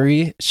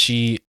documentary,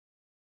 she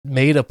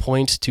made a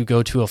point to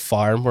go to a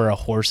farm where a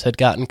horse had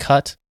gotten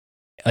cut,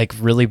 like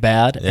really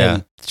bad.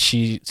 Yeah.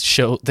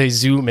 And they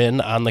zoom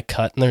in on the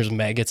cut and there's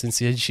maggots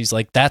inside. She's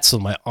like, that's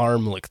what my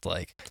arm looked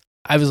like.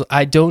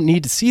 I don't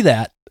need to see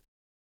that,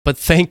 but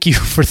thank you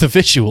for the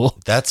visual.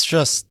 Those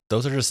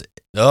are just,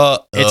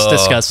 it's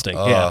disgusting.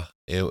 Yeah.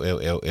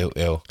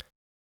 Ew.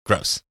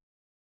 Gross.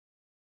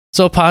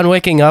 So upon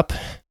waking up,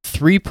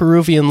 3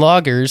 Peruvian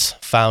loggers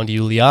found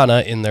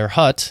Juliana in their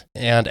hut,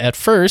 and at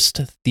first,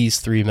 these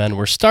 3 men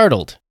were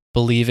startled,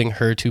 believing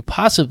her to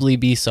possibly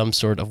be some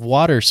sort of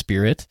water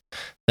spirit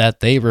that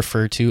they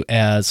refer to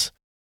as,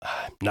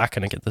 I'm not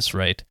going to get this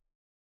right,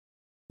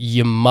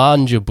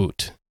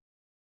 Yamanjabut.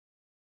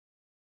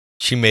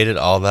 She made it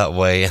all that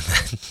way, and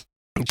then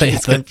They,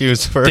 she's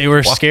confused for they were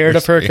water scared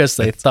of her because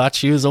they spirit. thought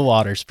she was a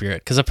water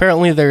spirit. Because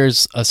apparently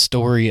there's a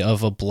story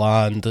of a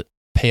blonde,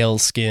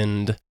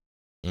 pale-skinned,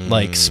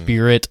 like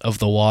spirit of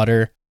the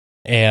water,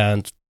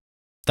 and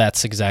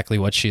that's exactly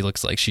what she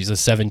looks like. She's a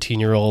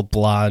 17-year-old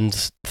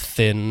blonde,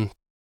 thin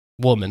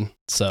woman.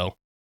 So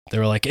they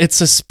were like,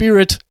 it's a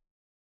spirit.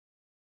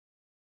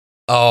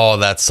 Oh,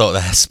 that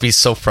has to be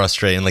so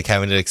frustrating. Like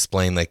having to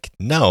explain, like,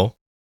 no,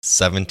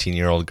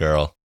 17-year-old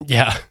girl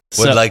Yeah.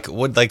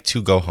 would like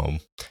to go home.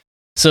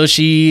 So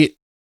she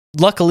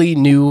luckily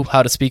knew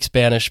how to speak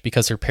Spanish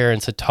because her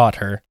parents had taught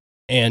her,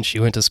 and she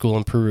went to school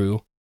in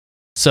Peru.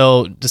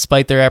 So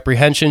despite their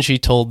apprehension, she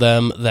told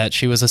them that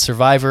she was a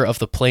survivor of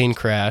the plane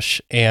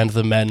crash, and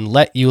the men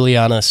let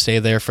Juliana stay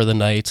there for the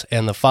night,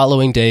 and the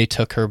following day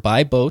took her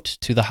by boat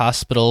to the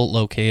hospital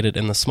located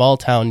in the small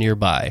town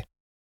nearby.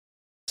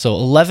 So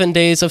 11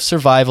 days of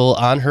survival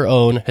on her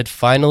own had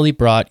finally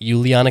brought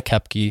Juliana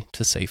Kepke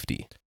to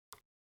safety.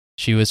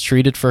 She was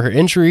treated for her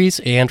injuries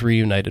and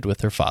reunited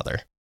with her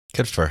father.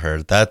 Good for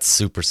her. That's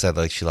super sad.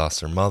 Like she lost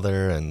her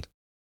mother and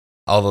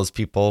all those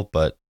people,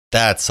 but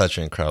that's such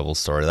an incredible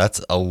story.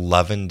 That's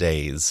 11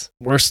 days.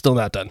 We're still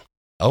not done.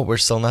 Oh, we're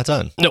still not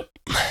done. Nope.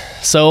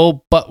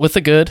 So, but with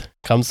the good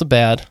comes the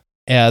bad,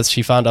 as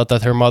she found out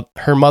that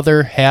her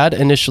mother had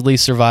initially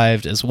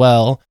survived as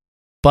well,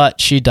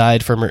 but she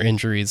died from her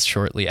injuries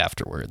shortly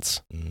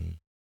afterwards.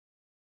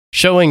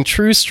 Showing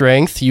true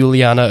strength,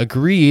 Juliana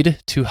agreed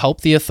to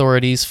help the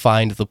authorities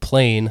find the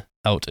plane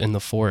out in the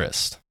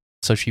forest.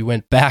 So she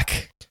went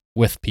back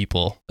with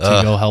people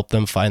to go help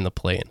them find the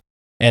plane.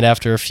 And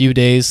after a few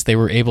days, they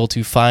were able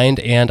to find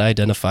and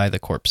identify the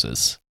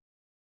corpses.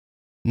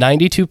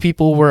 92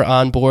 people were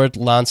on board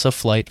Lanza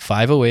Flight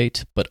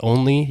 508, but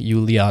only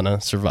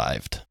Juliana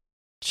survived.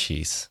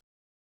 Jeez.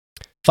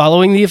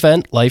 Following the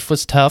event, life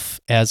was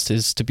tough, as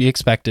is to be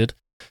expected.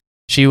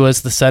 She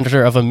was the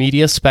center of a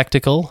media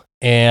spectacle,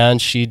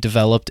 and she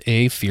developed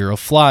a fear of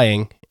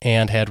flying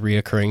and had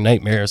reoccurring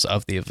nightmares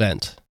of the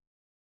event.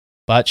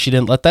 But she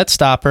didn't let that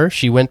stop her.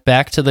 She went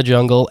back to the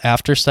jungle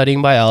after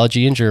studying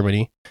biology in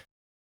Germany.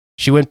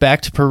 She went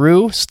back to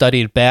Peru,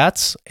 studied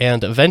bats,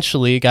 and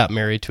eventually got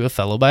married to a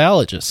fellow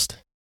biologist.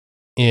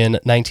 In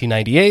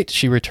 1998,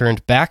 she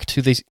returned back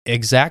to the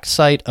exact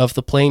site of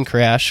the plane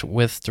crash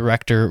with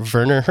director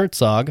Werner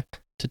Herzog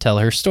to tell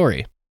her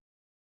story.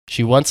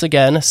 She once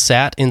again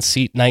sat in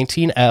seat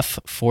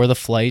 19F for the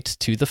flight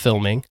to the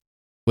filming,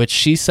 which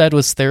she said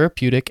was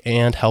therapeutic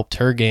and helped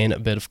her gain a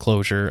bit of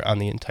closure on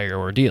the entire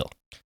ordeal.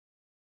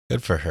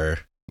 Good for her.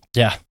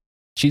 Yeah,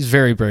 she's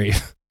very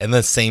brave. And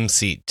the same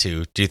seat,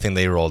 too. Do you think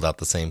they rolled out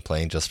the same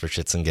plane just for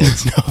shits and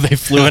gigs? No, they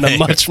flew in a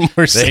much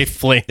more safe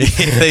plane.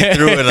 They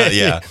threw in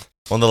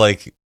one of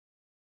the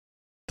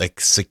like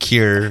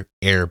secure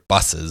air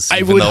buses,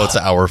 even though it's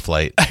an hour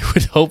flight. I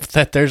would hope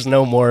that there's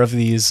no more of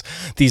these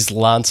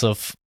Lanza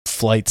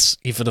flights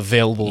even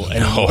available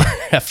anymore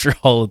after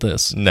all of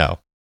this. No.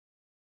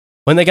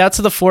 When they got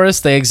to the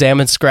forest, they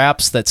examined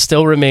scraps that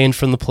still remained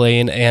from the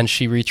plane, and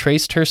she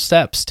retraced her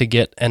steps to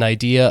get an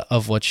idea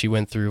of what she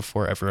went through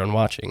for everyone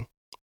watching.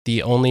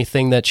 The only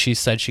thing that she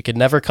said she could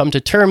never come to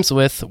terms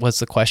with was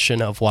the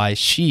question of why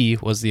she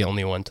was the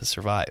only one to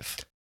survive.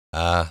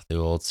 The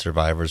old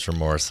survivor's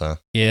remorse, huh?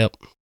 Yep.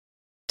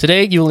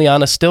 Today,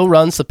 Juliana still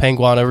runs the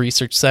Penguana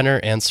Research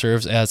Center and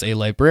serves as a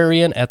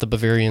librarian at the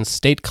Bavarian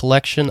State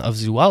Collection of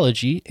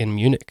Zoology in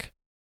Munich.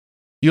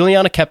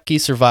 Juliana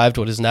Kepke survived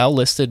what is now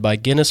listed by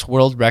Guinness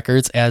World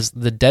Records as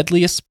the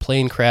deadliest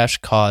plane crash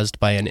caused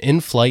by an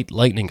in-flight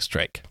lightning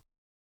strike.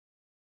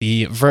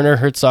 The Werner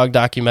Herzog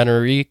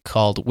documentary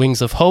called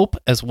Wings of Hope,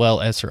 as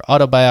well as her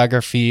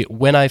autobiography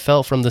When I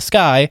Fell from the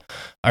Sky,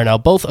 are now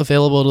both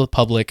available to the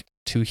public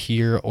to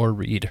hear or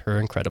read her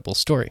incredible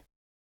story.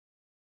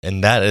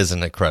 And that is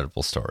an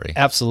incredible story.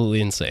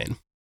 Absolutely insane.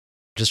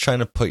 Just trying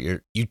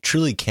to you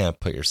truly can't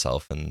put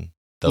yourself in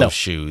those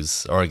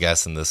shoes, or I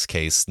guess in this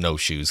case, no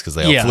shoes, because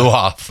they all flew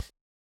off.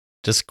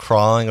 Just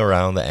crawling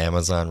around the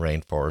Amazon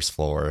rainforest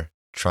floor,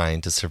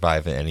 trying to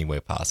survive in any way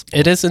possible.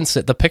 It is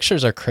insane. The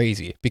pictures are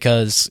crazy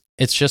because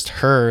it's just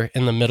her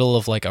in the middle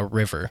of like a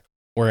river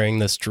wearing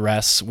this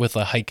dress with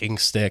a hiking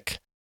stick.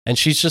 And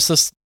she's just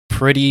this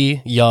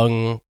pretty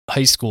young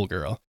high school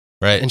girl.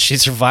 Right. And she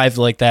survived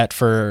like that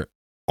for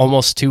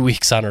almost 2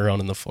 weeks on her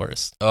own in the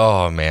forest.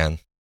 Oh, man.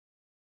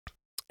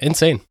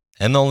 Insane.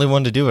 And the only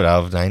one to do it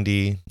out of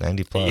 90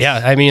 plus.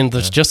 Yeah, I mean,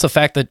 just the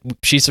fact that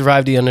she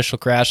survived the initial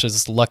crash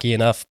is lucky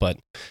enough. But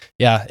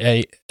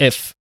yeah,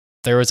 if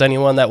there was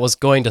anyone that was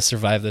going to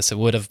survive this, it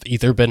would have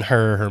either been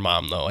her or her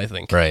mom, though, I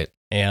think. Right.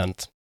 And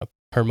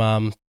her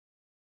mom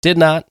did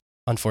not,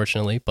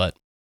 unfortunately, but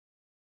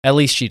at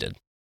least she did.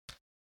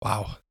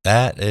 Wow.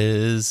 That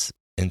is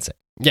insane.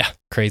 Yeah,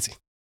 crazy.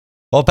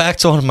 Well, back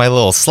to one of my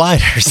little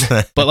sliders.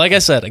 But like I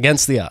said,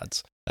 against the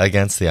odds.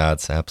 Against the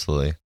odds,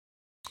 absolutely.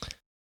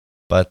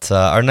 But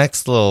our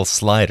next little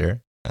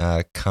slider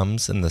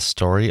comes in the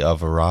story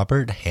of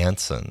Robert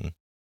Hansen.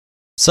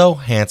 So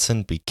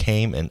Hansen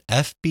became an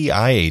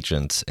FBI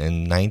agent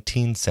in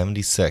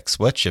 1976,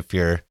 which, if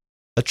you're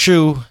a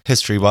true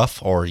history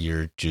buff or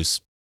you're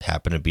just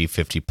happen to be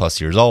 50 plus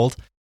years old,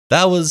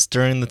 that was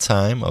during the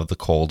time of the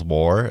Cold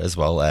War, as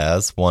well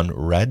as one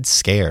Red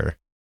Scare,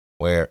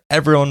 where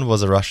everyone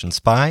was a Russian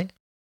spy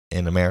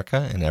in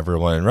America and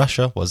everyone in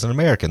Russia was an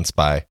American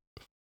spy.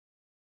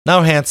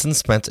 Now, Hansen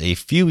spent a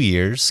few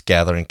years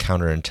gathering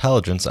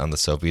counterintelligence on the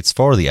Soviets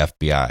for the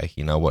FBI,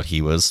 what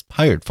he was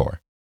hired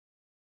for.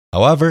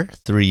 However,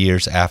 3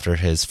 years after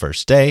his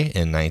first day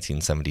in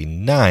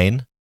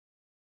 1979,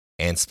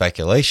 and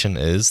speculation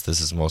is this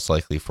is most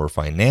likely for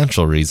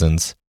financial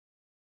reasons,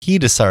 he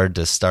decided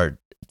to start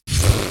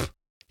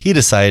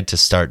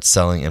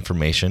selling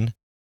information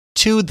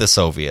to the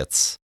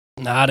Soviets.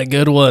 Not a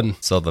good one.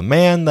 So the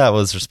man that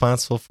was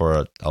responsible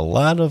for a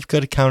lot of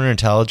good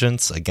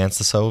counterintelligence against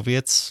the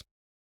Soviets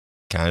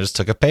kind of just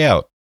took a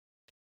payout.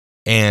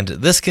 And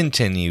this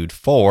continued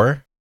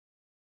for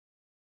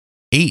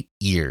 8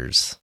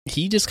 years.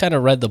 He just kind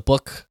of read the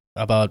book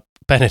about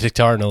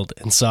Benedict Arnold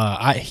and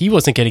saw he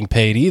wasn't getting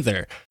paid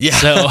either. Yeah.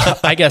 So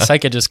I guess I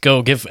could just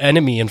go give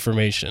enemy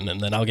information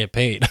and then I'll get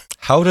paid.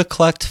 How to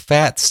Collect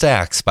Fat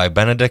Stacks by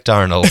Benedict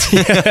Arnold.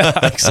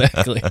 Yeah,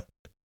 exactly.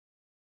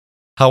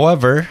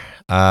 However,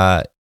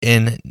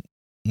 in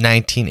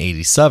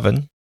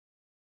 1987,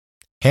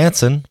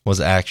 Hansen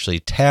was actually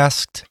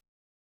tasked.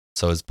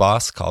 So his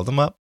boss called him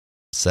up,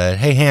 said,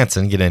 "Hey,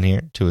 Hansen, get in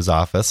here," to his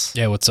office.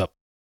 Yeah, what's up?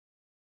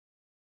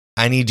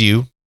 "I need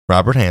you,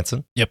 Robert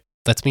Hansen." Yep,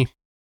 that's me.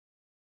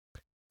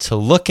 "To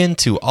look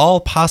into all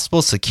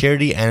possible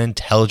security and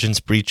intelligence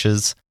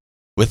breaches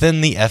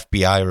within the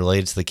FBI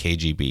related to the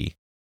KGB.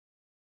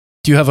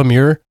 Do you have a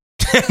mirror?"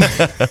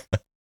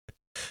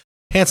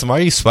 "Hansen, why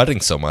are you sweating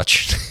so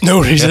much?"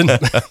 No reason.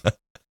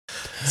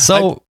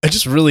 So I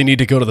just really need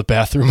to go to the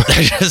bathroom.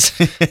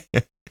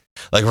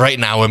 Like right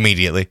now,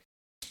 immediately.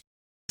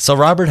 So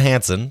Robert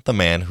Hansen, the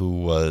man who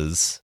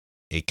was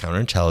a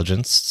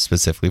counterintelligence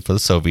specifically for the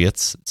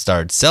Soviets,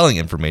 started selling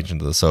information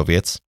to the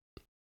Soviets,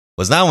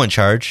 was now in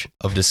charge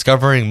of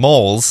discovering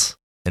moles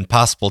and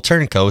possible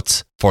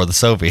turncoats for the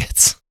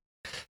Soviets.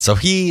 So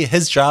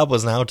his job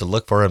was now to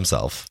look for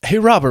himself. Hey,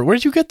 Robert,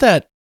 where'd you get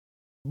that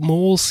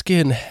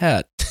moleskin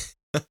hat?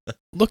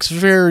 Looks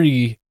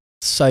very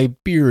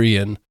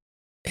Siberian.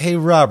 "Hey,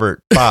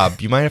 Robert,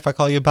 Bob, you mind if I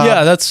call you Bob?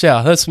 Yeah,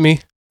 that's me.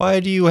 Why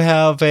do you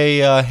have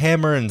a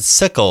hammer and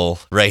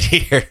sickle right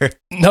here?"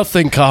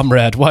 Nothing,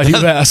 comrade. Why do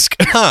you ask?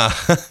 Huh.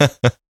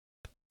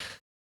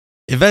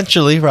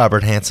 Eventually,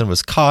 Robert Hansen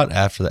was caught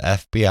after the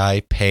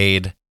FBI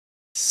paid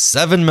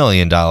 $7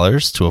 million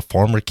to a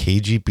former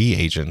KGB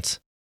agent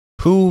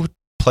who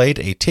played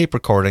a tape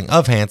recording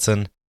of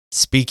Hansen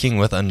speaking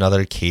with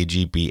another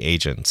KGB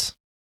agent.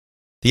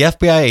 The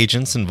FBI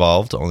agents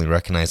involved only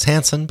recognized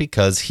Hansen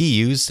because he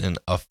used an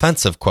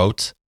offensive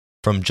quote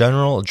from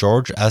General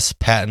George S.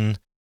 Patton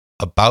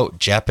about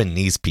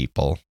Japanese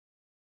people.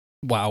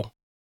 Wow.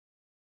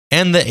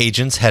 And the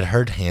agents had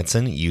heard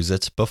Hansen use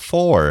it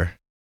before.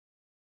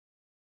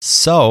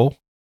 So,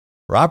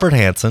 Robert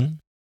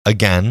Hansen,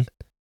 again,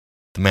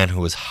 the man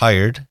who was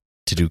hired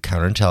to do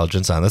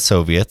counterintelligence on the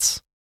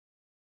Soviets,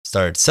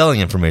 started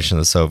selling information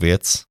to the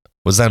Soviets,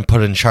 was then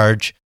put in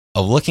charge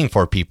of looking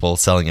for people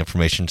selling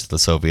information to the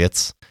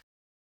Soviets,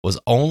 was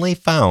only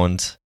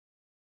found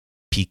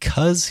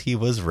because he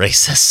was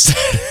racist.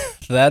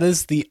 That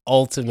is the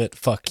ultimate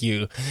fuck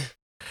you.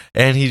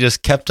 And he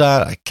just kept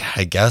on.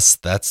 I guess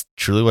that's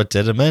truly what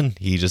did him in.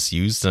 He just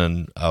used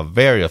a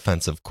very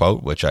offensive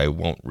quote, which I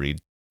won't read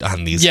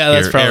on these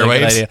that's probably a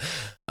good idea.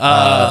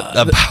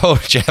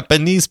 about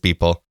Japanese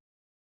people.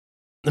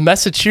 The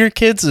message here,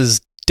 kids,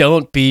 is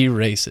don't be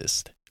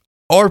racist.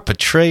 Or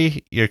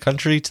betray your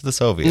country to the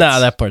Soviets. Nah,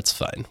 that part's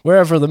fine.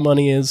 Wherever the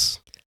money is.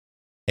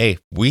 Hey,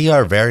 we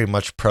are very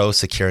much pro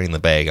securing the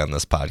bag on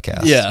this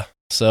podcast. Yeah,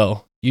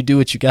 so you do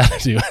what you gotta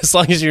do. As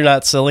long as you're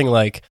not selling,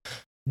 like,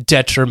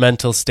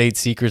 detrimental state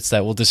secrets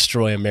that will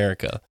destroy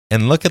America.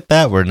 And look at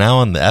that, we're now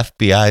on the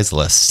FBI's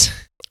list.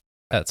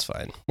 That's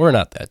fine. We're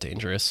not that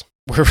dangerous.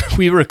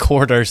 We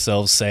record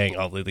ourselves saying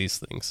all of these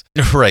things.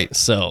 Right.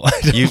 So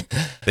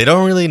they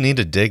don't really need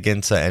to dig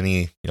into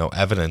any,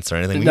 evidence or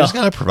anything. We just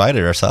gotta provide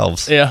it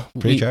ourselves. Yeah.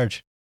 Free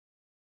charge.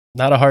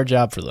 Not a hard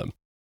job for them.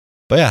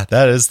 But yeah,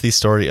 that is the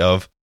story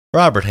of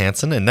Robert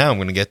Hansen. And now I'm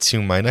gonna get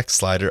to my next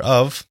slider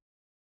of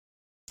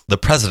the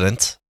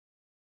president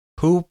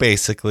who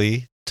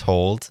basically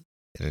told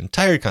an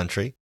entire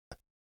country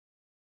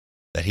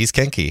that he's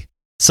kinky.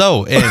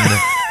 So in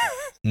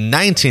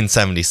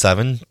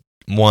 1977,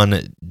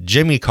 one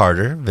Jimmy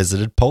Carter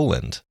visited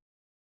Poland.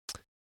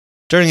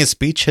 During his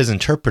speech, his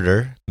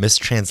interpreter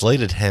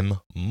mistranslated him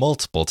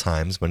multiple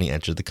times when he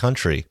entered the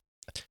country.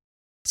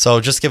 So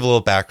just give a little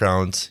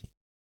background.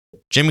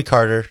 Jimmy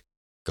Carter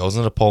goes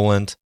into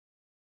Poland.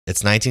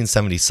 It's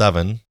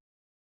 1977.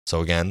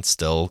 So again,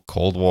 still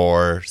Cold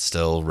War,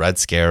 still Red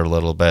Scare a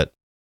little bit.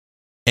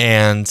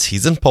 And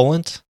he's in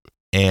Poland,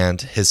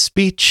 and his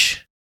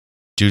speech,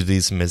 due to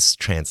these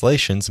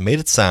mistranslations, made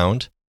it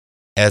sound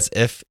as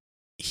if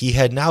he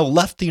had now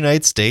left the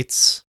United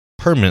States,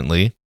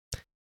 permanently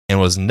and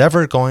was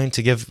never going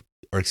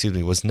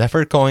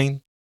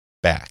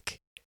back.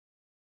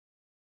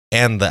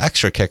 And the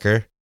extra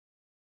kicker,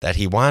 that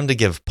he wanted to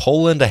give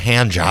Poland a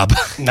hand job.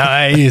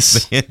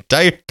 Nice. The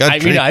entire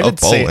country of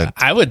Poland.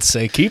 I would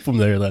say keep him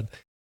there then.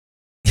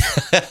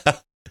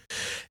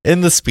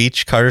 In the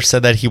speech, Carter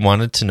said that he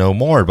wanted to know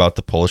more about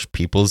the Polish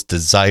people's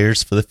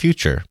desires for the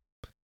future.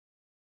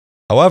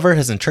 However,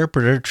 his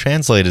interpreter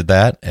translated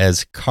that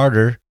as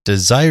Carter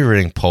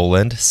desiring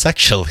Poland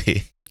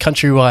sexually.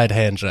 Countrywide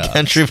hand jobs.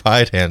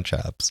 Countrywide hand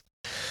jobs.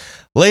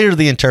 Later,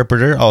 the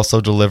interpreter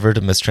also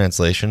delivered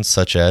mistranslations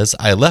such as,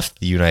 I left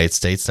the United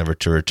States never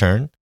to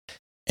return,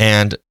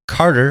 and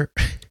Carter,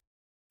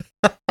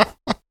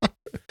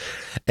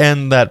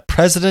 and that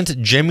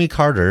President Jimmy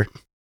Carter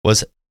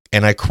was,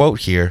 and I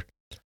quote here,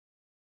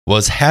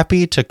 was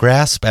happy to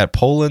grasp at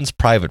Poland's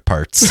private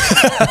parts.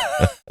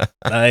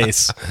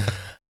 Nice.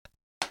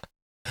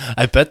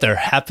 I bet they're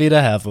happy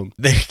to have him.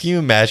 Can you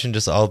imagine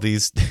just all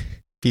these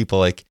people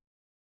like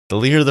the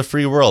leader of the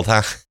free world,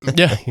 huh?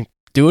 Yeah,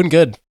 doing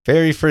good.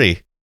 Very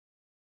free.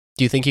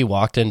 Do you think he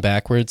walked in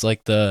backwards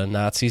like the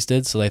Nazis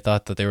did, so they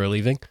thought that they were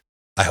leaving?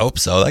 I hope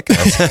so. That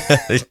counts.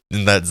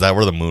 Is that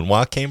where the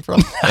moonwalk came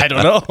from? I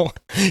don't know.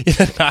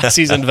 The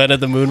Nazis invented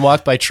the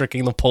moonwalk by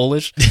tricking the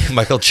Polish.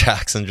 Michael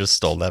Jackson just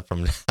stole that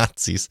from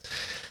Nazis.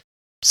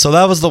 So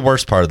that was the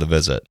worst part of the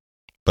visit,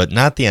 but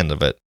not the end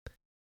of it.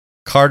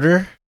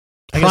 Carter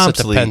I guess it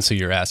promptly, depends who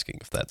you're asking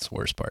if that's the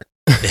worst part.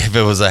 if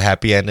it was a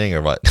happy ending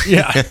or what.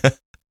 Yeah.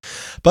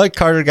 But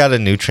Carter got a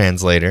new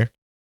translator.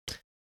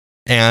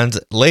 And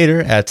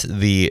later at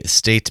the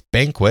state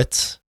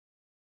banquet,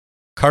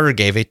 Carter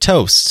gave a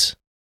toast.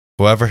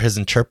 However, his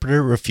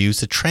interpreter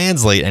refused to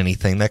translate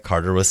anything that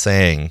Carter was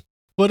saying.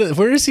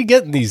 Where is he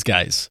getting these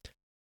guys?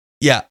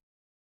 Yeah.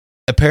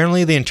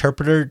 Apparently, the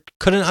interpreter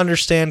couldn't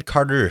understand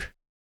Carter.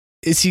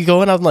 Is he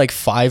going on like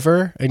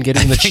Fiverr and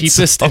getting the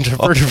cheapest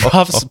interpreter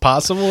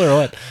possible or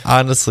what?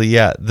 Honestly,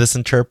 yeah. This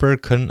interpreter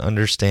couldn't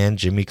understand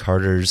Jimmy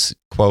Carter's,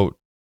 quote,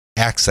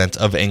 accent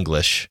of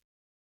English,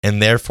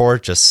 and therefore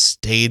just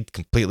stayed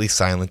completely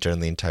silent during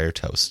the entire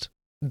toast.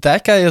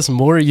 That guy is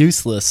more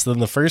useless than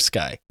the first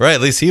guy. Right,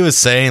 at least he was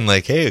saying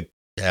like, hey,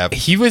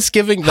 he was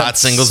giving hot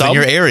singles in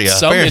your area.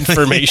 Some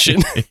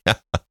information. Yeah.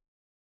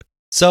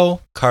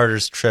 So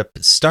Carter's trip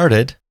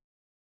started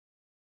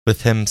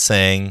with him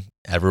saying,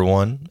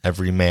 everyone,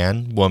 every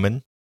man,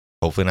 woman,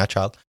 hopefully not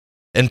child,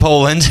 in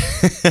Poland.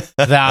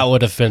 That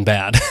would have been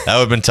bad. That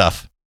would have been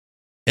tough.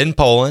 In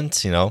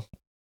Poland,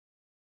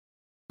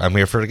 I'm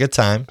here for a good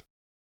time.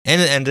 And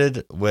it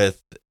ended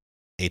with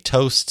a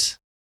toast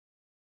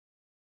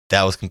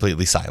that was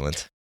completely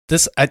silent.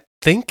 I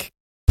think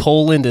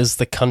Poland is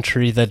the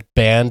country that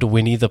banned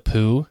Winnie the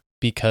Pooh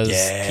because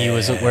he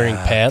wasn't wearing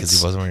pants. Because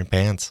he wasn't wearing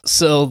pants.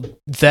 So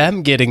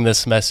them getting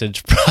this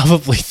message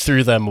probably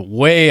threw them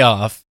way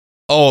off.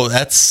 Oh,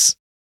 that's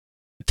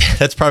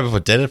probably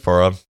what did it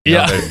for them.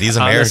 These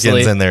Americans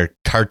honestly, and their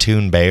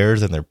cartoon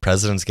bears and their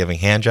presidents giving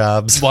hand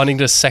jobs. Wanting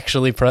to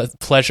sexually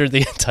pleasure the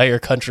entire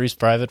country's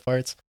private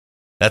parts.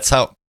 That's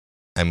how,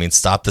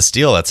 stop the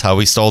steal. That's how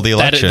we stole the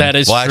election. That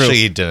is true. Actually,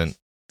 he didn't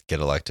get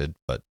elected,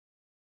 but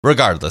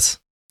regardless.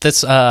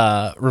 This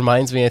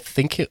reminds me, I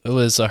think it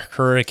was a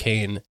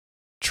hurricane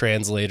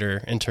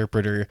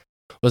interpreter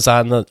was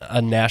on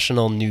a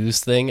national news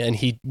thing, and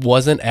he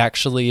wasn't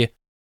actually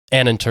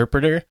an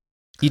interpreter.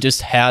 He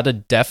just had a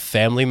deaf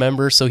family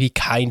member, so he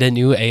kind of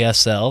knew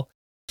ASL.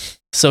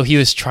 So he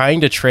was trying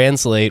to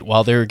translate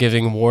while they were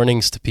giving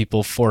warnings to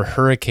people for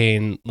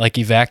hurricane, like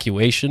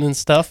evacuation and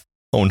stuff.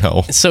 Oh,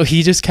 no. So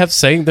he just kept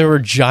saying there were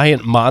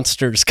giant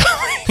monsters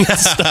coming and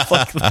stuff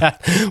like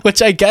that,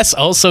 which I guess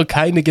also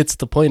kind of gets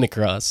the point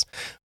across.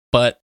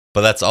 But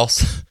that's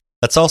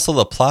also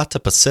the plot to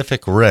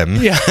Pacific Rim.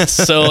 Yeah,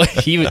 so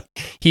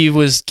he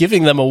was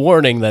giving them a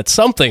warning that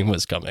something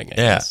was coming. I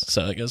guess.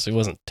 So I guess he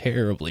wasn't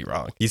terribly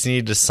wrong. You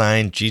need to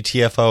sign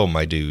GTFO,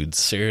 my dudes.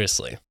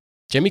 Seriously.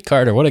 Jimmy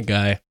Carter, what a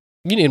guy.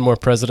 You need more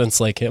presidents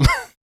like him.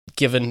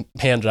 Giving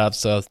hand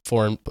jobs to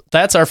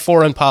that's our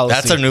foreign policy.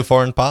 That's our new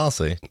foreign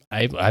policy.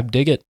 I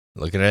dig it.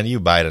 Looking at you,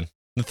 Biden.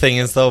 The thing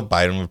is, though,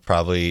 Biden would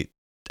probably,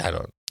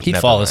 he'd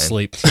fall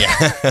asleep.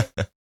 Yeah.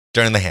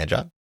 During the hand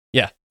job?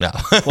 Yeah. No.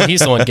 Well,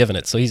 he's the one giving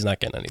it, so he's not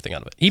getting anything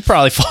out of it. He'd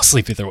probably fall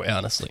asleep either way,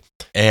 honestly.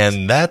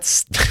 And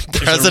that's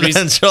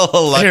presidential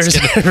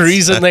election. There's a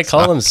reason they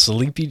call him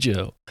Sleepy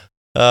Joe.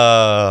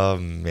 Oh,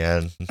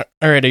 man.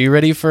 All right, are you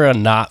ready for a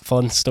not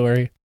fun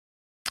story?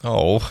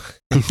 Oh.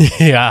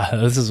 Yeah,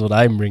 this is what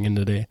I'm bringing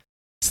today.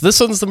 So this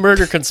one's the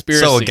murder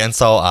conspiracy. So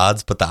against all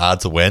odds, but the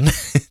odds win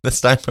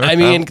this time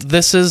around?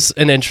 This is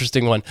an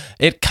interesting one.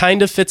 It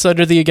kind of fits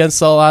under the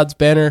against all odds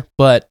banner,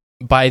 but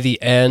by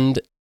the end,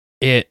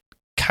 it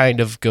kind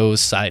of goes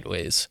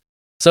sideways.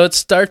 So it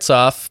starts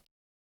off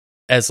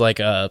as like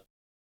a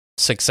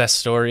success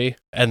story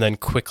and then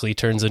quickly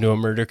turns into a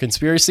murder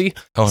conspiracy.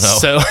 Oh, no.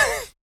 So,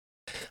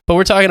 but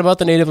we're talking about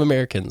the Native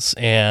Americans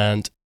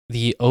and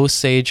the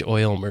Osage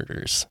oil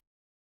murders.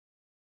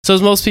 So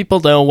as most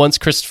people know, once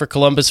Christopher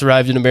Columbus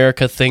arrived in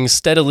America, things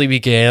steadily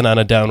began on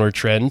a downward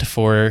trend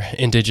for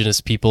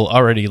indigenous people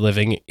already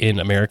living in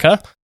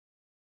America.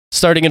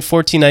 Starting in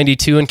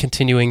 1492 and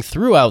continuing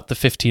throughout the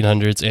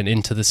 1500s and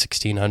into the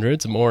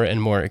 1600s, more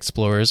and more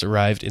explorers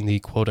arrived in the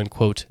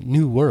quote-unquote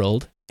New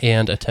World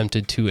and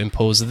attempted to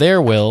impose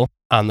their will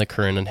on the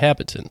current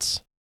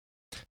inhabitants.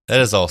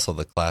 That is also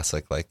the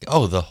classic, like,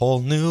 oh, the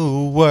whole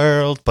new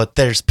world, but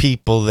there's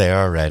people there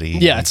already.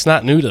 Yeah, it's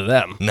not new to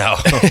them. No.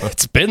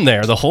 It's been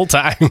there the whole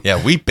time.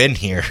 Yeah, we've been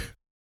here.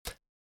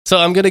 So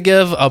I'm going to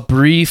give a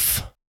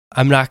brief,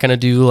 I'm not going to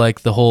do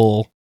like the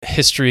whole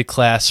history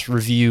class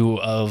review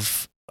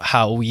of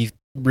how we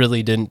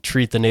really didn't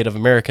treat the Native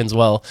Americans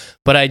well,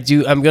 but I'm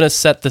going to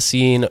set the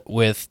scene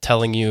with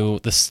telling you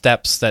the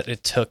steps that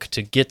it took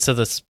to get to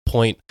this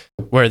point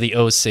where the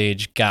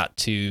Osage got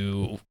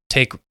to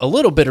take a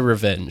little bit of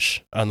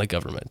revenge on the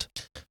government.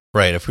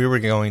 Right. If we were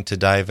going to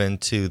dive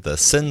into the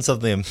sins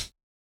of the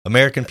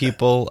American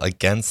people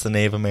against the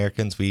Native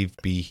Americans, we'd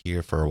be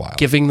here for a while.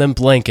 Giving them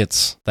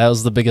blankets. That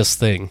was the biggest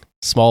thing.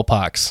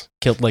 Smallpox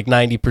killed like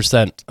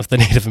 90% of the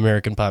Native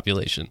American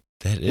population.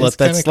 That is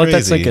kind of crazy. Let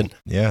that sink in.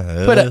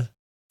 Yeah. But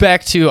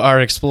back to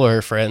our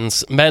explorer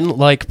friends. Men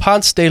like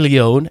Ponce de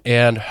Leon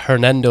and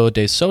Hernando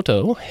de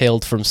Soto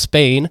hailed from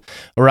Spain,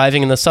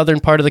 arriving in the southern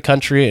part of the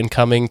country and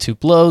coming to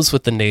blows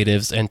with the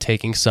natives and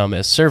taking some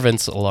as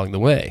servants along the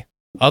way.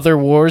 Other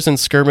wars and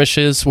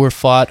skirmishes were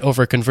fought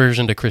over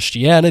conversion to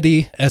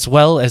Christianity, as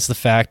well as the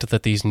fact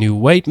that these new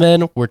white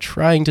men were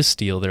trying to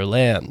steal their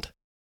land.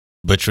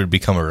 Which would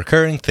become a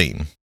recurring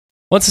theme.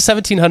 Once the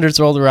 1700s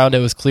rolled around, it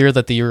was clear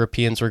that the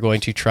Europeans were going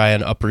to try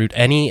and uproot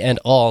any and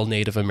all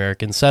Native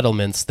American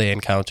settlements they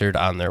encountered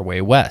on their way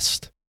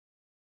west.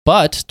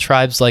 But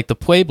tribes like the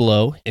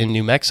Pueblo in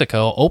New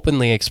Mexico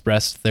openly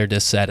expressed their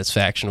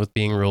dissatisfaction with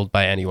being ruled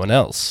by anyone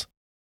else.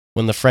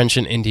 When the French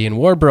and Indian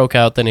War broke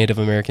out, the Native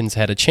Americans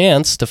had a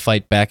chance to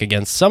fight back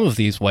against some of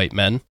these white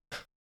men,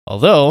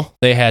 although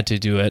they had to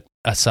do it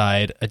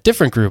aside a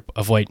different group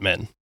of white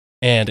men.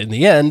 And in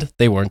the end,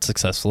 they weren't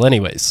successful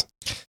anyways.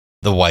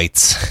 The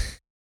whites.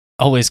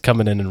 Always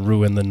coming in and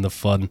ruining the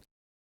fun.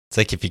 It's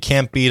like if you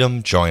can't beat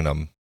them, join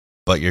them.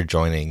 But you're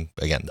joining,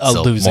 again, A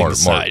losing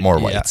side, more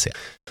yeah. whites. Yeah.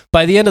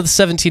 By the end of the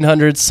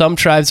 1700s, some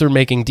tribes were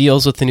making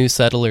deals with the new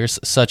settlers,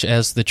 such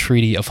as the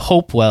Treaty of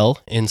Hopewell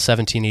in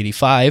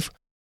 1785,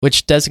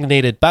 which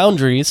designated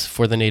boundaries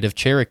for the native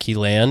Cherokee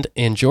land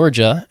in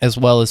Georgia, as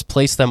well as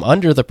placed them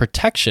under the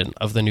protection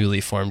of the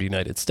newly formed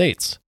United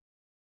States.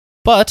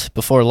 But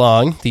before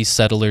long, these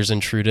settlers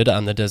intruded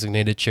on the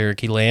designated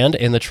Cherokee land,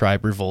 and the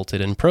tribe revolted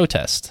in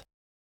protest.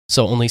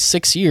 So only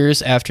 6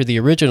 years after the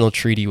original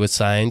treaty was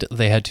signed,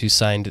 they had to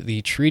sign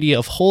the Treaty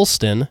of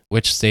Holston,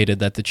 which stated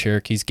that the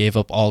Cherokees gave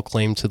up all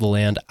claim to the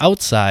land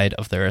outside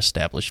of their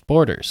established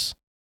borders.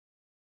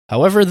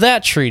 However,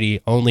 that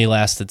treaty only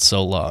lasted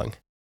so long,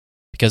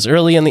 because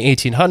early in the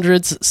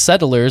 1800s,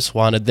 settlers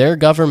wanted their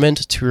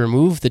government to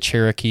remove the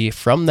Cherokee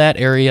from that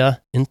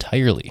area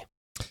entirely.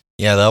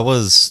 Yeah, that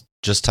was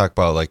just talk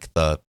about like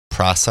the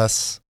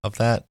process of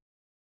that.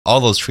 All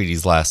those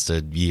treaties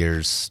lasted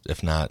years,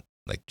 if not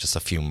like just a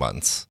few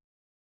months,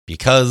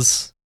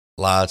 because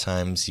a lot of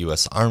times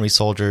U.S. Army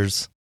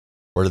soldiers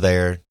were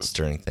there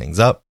stirring things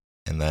up.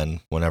 And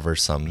then whenever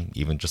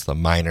even just a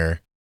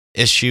minor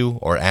issue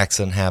or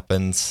accident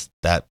happens,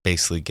 that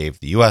basically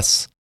gave the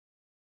U.S.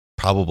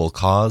 probable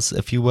cause,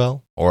 if you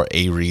will, or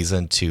a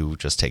reason to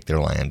just take their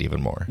land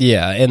even more.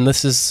 Yeah, and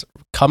this is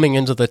coming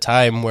into the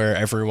time where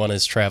everyone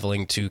is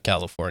traveling to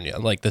California.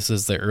 Like, this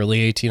is the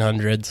early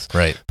 1800s.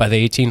 Right. By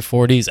the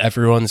 1840s,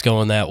 everyone's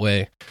going that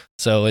way.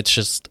 So it's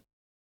just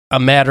a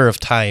matter of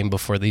time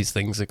before these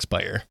things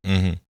expire.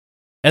 Mm-hmm.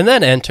 And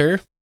then enter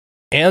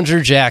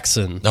Andrew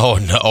Jackson. Oh,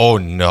 no. Oh,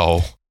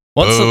 no.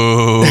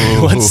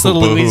 Once the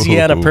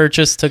Louisiana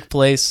Purchase took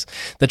place,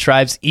 the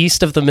tribes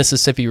east of the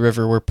Mississippi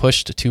River were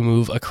pushed to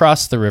move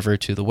across the river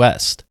to the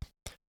west.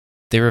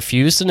 They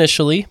refused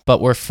initially, but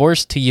were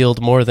forced to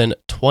yield more than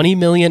 20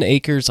 million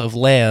acres of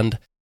land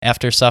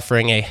after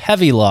suffering a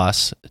heavy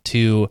loss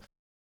to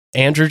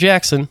Andrew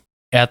Jackson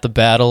at the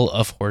Battle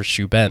of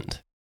Horseshoe Bend.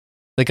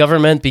 The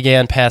government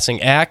began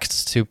passing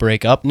acts to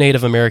break up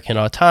Native American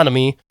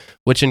autonomy,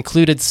 which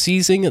included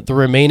seizing the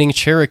remaining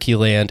Cherokee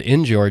land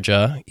in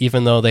Georgia,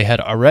 even though they had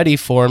already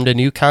formed a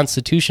new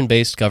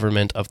constitution-based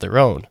government of their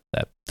own,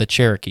 the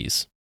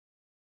Cherokees.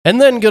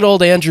 And then good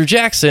old Andrew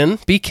Jackson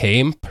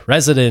became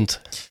president.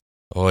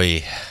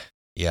 Oy.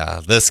 Yeah,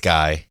 this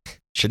guy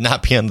should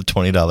not be on the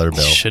 $20 bill.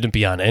 Shouldn't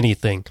be on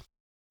anything.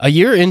 A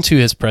year into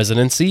his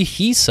presidency,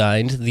 he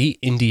signed the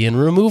Indian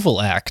Removal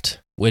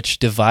Act, which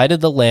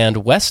divided the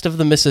land west of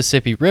the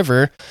Mississippi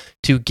River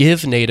to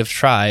give native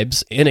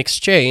tribes in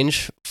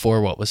exchange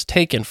for what was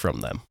taken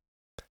from them.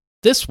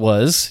 This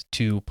was,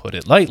 to put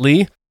it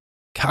lightly,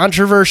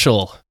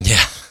 controversial.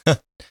 Yeah,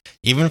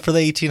 even for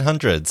the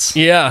 1800s.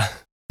 Yeah,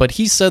 but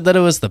he said that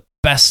it was the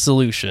best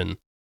solution.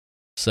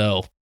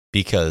 So,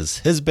 because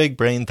his big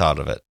brain thought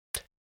of it.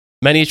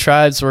 Many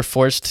tribes were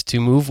forced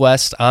to move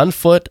west on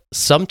foot,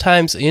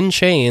 sometimes in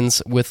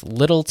chains, with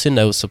little to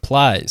no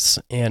supplies.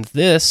 And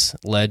this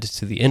led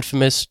to the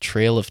infamous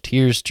Trail of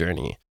Tears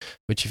journey,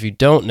 which, if you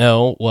don't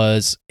know,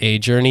 was a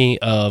journey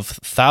of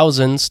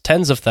thousands,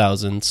 tens of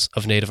thousands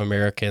of Native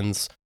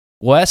Americans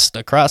west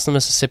across the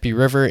Mississippi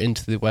River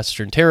into the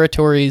Western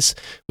Territories,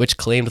 which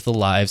claimed the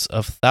lives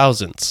of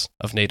thousands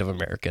of Native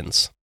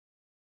Americans.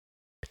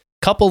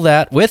 Couple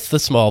that with the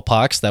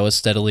smallpox that was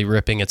steadily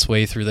ripping its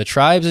way through the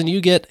tribes, and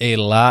you get a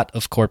lot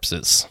of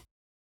corpses.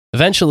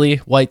 Eventually,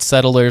 white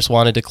settlers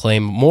wanted to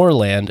claim more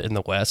land in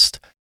the West,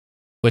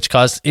 which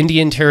caused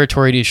Indian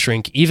territory to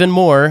shrink even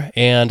more,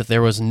 and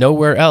there was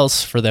nowhere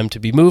else for them to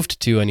be moved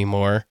to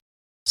anymore.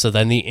 So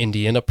then the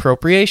Indian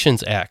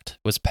Appropriations Act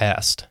was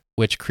passed,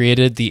 which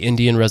created the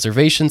Indian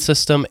reservation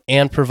system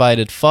and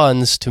provided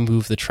funds to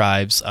move the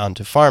tribes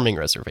onto farming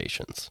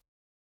reservations.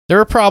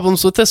 There are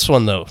problems with this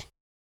one, though,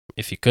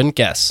 if you couldn't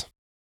guess.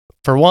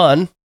 For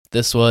one,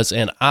 this was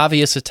an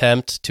obvious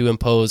attempt to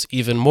impose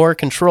even more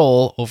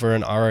control over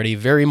an already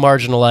very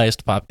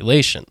marginalized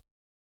population.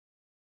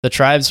 The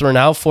tribes were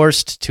now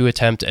forced to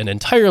attempt an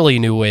entirely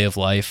new way of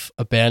life,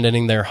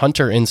 abandoning their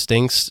hunter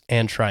instincts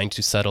and trying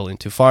to settle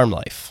into farm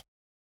life.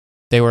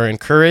 They were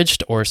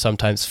encouraged, or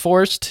sometimes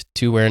forced,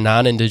 to wear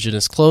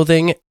non-indigenous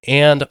clothing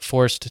and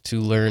forced to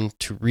learn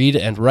to read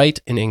and write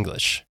in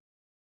English.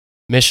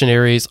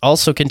 Missionaries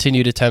also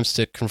continued attempts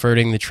at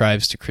converting the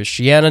tribes to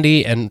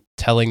Christianity and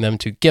telling them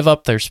to give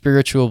up their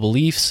spiritual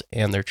beliefs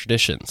and their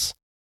traditions.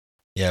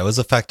 Yeah, it was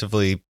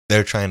effectively,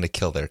 they're trying to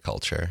kill their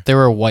culture. They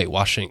were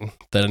whitewashing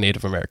the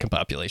Native American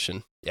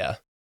population. Yeah.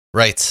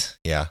 Right,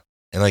 yeah.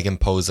 And like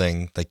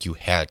imposing, like you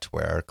had to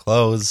wear our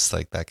clothes,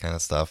 like that kind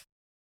of stuff.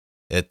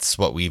 It's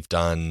what we've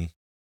done.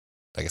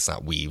 I guess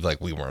not we, like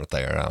we weren't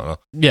there, I don't know.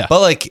 Yeah.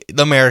 But like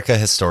America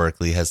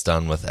historically has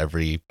done with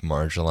every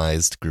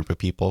marginalized group of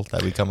people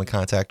that we come in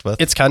contact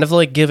with. It's kind of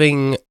like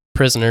giving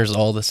prisoners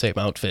all the same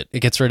outfit. It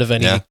gets rid of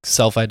any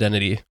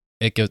self-identity.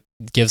 It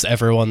gives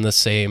everyone the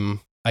same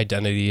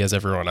identity as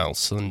everyone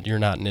else, and you're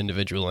not an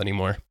individual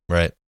anymore.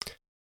 Right.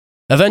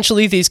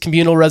 Eventually, these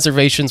communal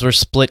reservations were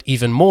split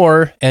even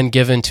more and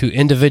given to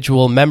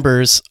individual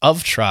members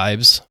of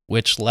tribes,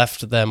 which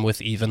left them with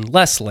even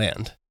less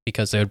land,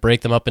 because they would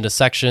break them up into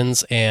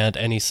sections, and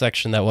any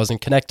section that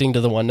wasn't connecting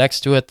to the one next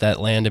to it, that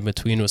land in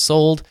between was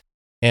sold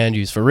and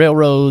used for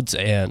railroads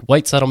and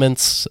white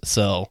settlements.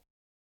 So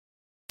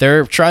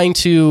they're trying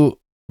to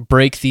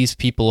break these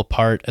people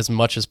apart as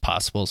much as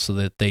possible so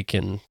that they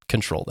can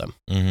control them.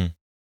 Mm-hmm.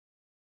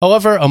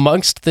 However,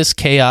 amongst this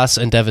chaos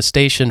and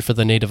devastation for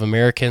the Native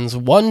Americans,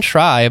 one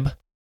tribe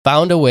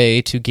found a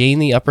way to gain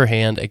the upper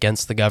hand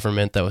against the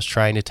government that was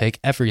trying to take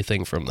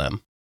everything from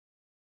them.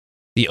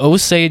 The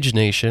Osage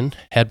Nation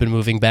had been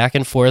moving back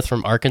and forth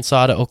from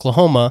Arkansas to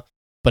Oklahoma,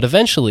 but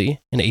eventually,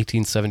 in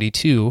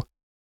 1872,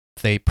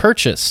 they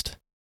purchased,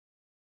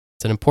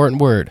 it's an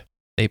important word,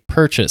 they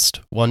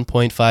purchased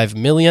 1.5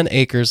 million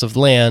acres of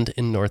land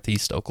in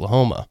northeast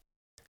Oklahoma.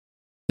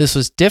 This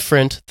was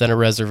different than a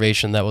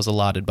reservation that was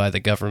allotted by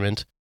the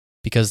government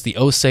because the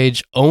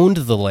Osage owned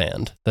the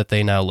land that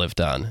they now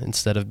lived on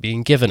instead of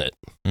being given it.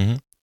 Mm-hmm.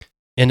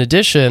 In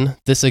addition,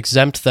 this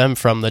exempted them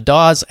from the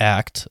Dawes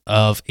Act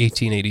of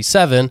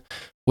 1887,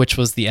 which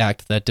was the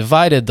act that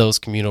divided those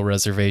communal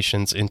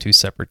reservations into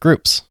separate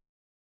groups.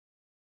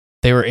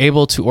 They were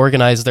able to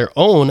organize their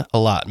own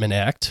Allotment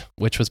Act,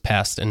 which was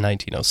passed in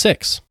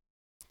 1906.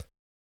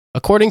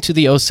 According to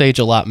the Osage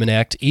Allotment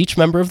Act, each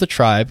member of the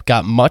tribe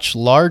got much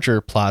larger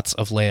plots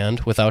of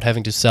land without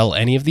having to sell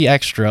any of the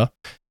extra,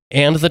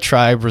 and the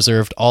tribe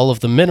reserved all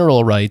of the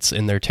mineral rights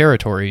in their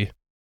territory,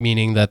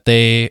 meaning that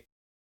they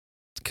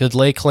could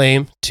lay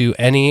claim to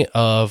any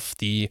of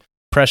the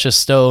precious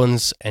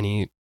stones,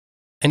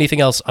 anything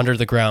else under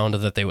the ground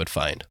that they would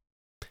find.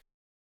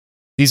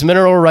 These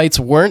mineral rights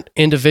weren't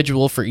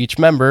individual for each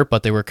member,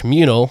 but they were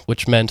communal,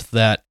 which meant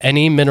that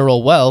any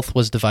mineral wealth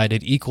was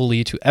divided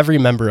equally to every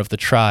member of the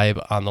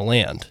tribe on the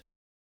land.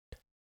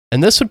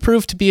 And this would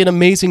prove to be an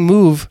amazing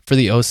move for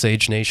the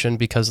Osage Nation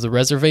because the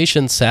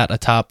reservation sat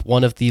atop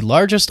one of the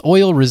largest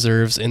oil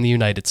reserves in the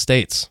United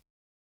States.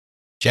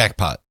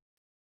 Jackpot.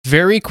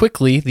 Very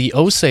quickly, the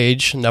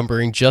Osage,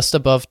 numbering just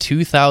above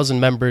 2,000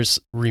 members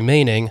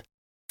remaining,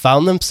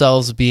 found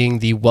themselves being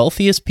the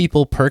wealthiest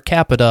people per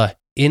capita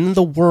in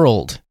the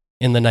world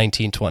in the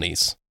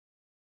 1920s.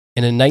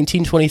 And in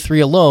 1923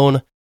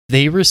 alone,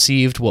 they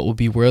received what would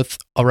be worth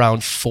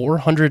around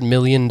 $400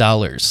 million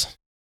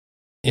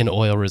in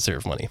oil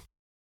reserve money.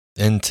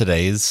 In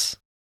today's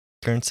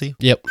currency?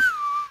 Yep.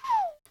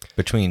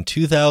 Between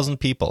 2,000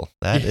 people.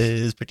 That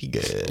is pretty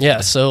good.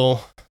 Yeah, so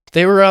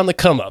they were on the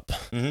come up.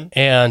 Mm-hmm.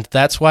 And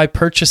that's why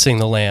purchasing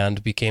the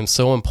land became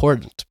so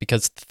important,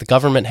 because the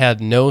government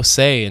had no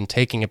say in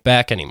taking it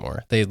back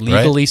anymore. They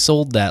legally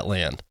sold that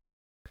land.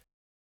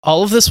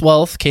 All of this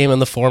wealth came in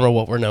the form of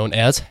what were known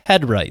as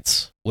head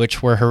rights,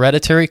 which were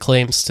hereditary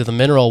claims to the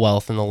mineral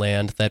wealth in the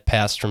land that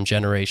passed from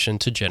generation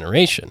to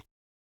generation.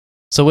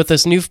 So with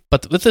this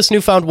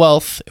newfound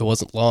wealth, it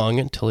wasn't long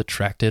until it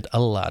attracted a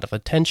lot of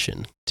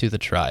attention to the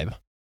tribe.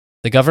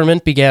 The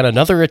government began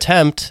another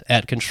attempt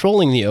at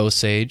controlling the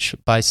Osage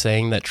by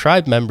saying that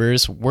tribe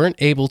members weren't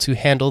able to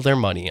handle their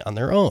money on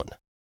their own.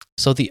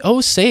 So the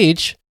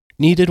Osage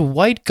needed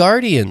white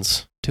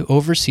guardians to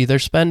oversee their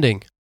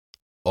spending.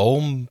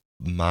 Oh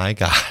my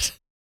God.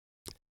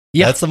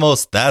 Yeah.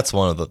 That's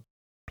one of the,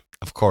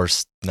 of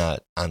course,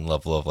 not on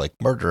level of like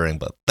murdering,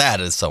 but that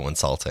is so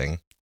insulting.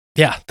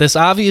 Yeah, this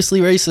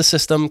obviously racist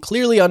system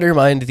clearly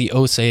undermined the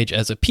Osage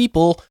as a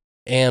people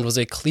and was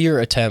a clear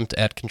attempt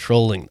at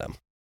controlling them.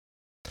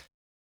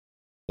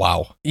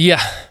 Wow.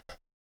 Yeah.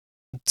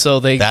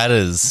 So they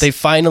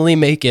finally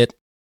make it.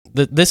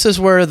 This is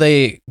where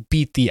they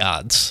beat the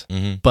odds,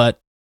 but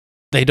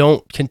they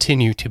don't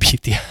continue to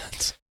beat the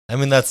odds. I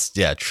mean, that's,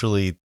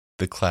 truly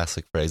the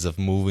classic phrase of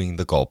moving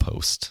the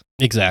goalpost.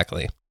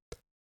 Exactly.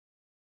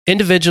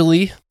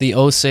 Individually, the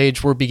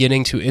Osage were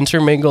beginning to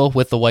intermingle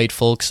with the white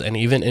folks and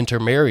even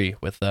intermarry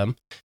with them,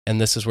 and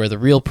this is where the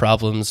real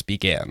problems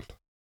began.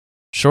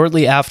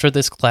 Shortly after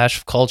this clash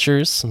of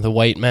cultures, the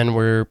white men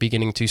were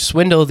beginning to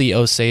swindle the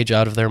Osage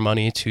out of their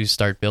money to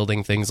start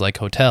building things like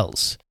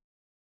hotels.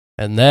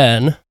 And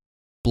then,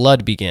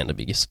 blood began to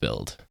be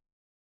spilled.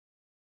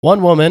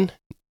 One woman,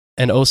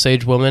 an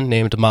Osage woman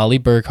named Molly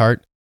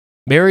Burkhart,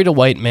 married a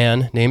white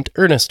man named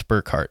Ernest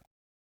Burkhart.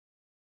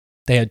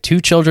 They had 2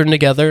 children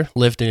together,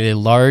 lived in a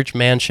large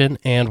mansion,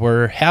 and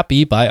were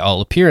happy by all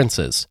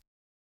appearances.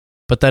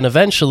 But then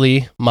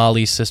eventually,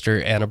 Molly's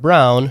sister Anna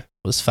Brown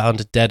was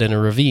found dead in a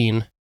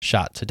ravine,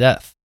 shot to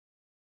death.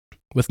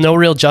 With no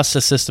real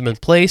justice system in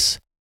place,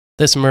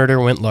 this murder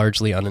went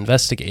largely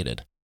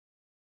uninvestigated.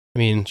 I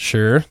mean,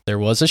 sure, there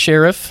was a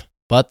sheriff,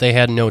 but they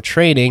had no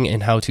training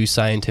in how to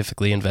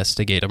scientifically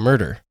investigate a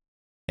murder.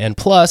 And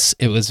plus,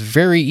 it was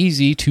very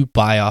easy to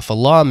buy off a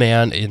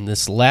lawman in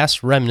this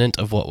last remnant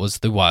of what was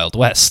the Wild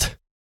West.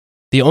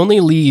 The only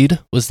lead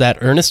was that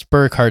Ernest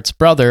Burkhart's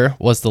brother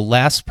was the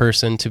last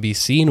person to be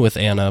seen with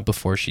Anna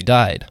before she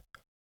died.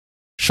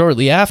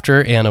 Shortly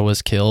after Anna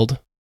was killed,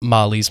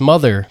 Molly's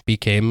mother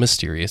became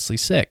mysteriously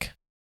sick.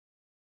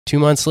 2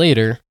 months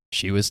later,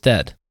 she was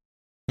dead.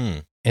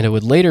 And it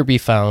would later be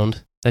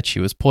found that she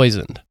was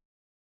poisoned.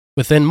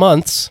 Within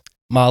months,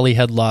 Molly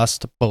had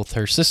lost both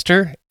her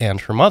sister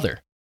and her mother.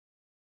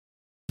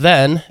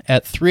 Then,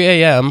 at 3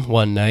 a.m.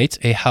 one night,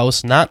 a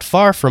house not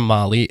far from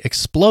Molly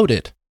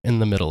exploded in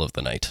the middle of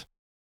the night.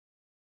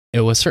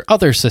 It was her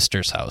other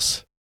sister's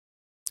house.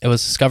 It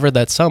was discovered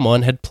that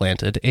someone had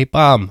planted a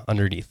bomb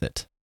underneath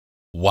it.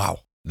 Wow.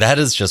 That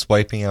is just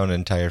wiping out an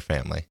entire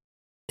family.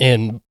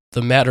 In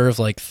the matter of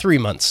like 3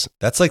 months.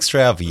 That's like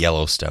straight out of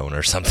Yellowstone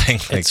or something.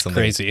 It's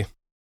crazy.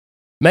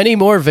 Many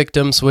more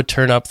victims would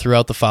turn up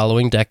throughout the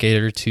following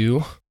decade or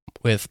two,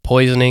 with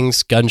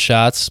poisonings,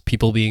 gunshots,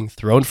 people being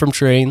thrown from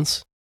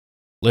trains.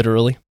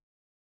 Literally.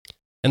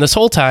 And this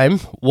whole time,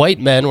 white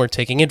men were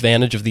taking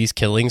advantage of these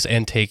killings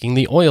and taking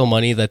the oil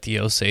money that the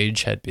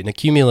Osage had been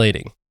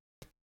accumulating.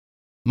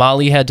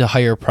 Molly had to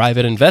hire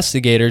private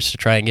investigators to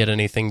try and get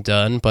anything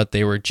done, but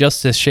they were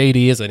just as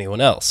shady as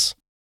anyone else.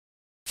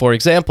 For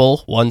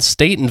example, one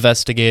state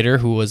investigator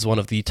who was one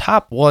of the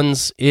top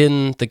ones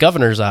in the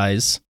governor's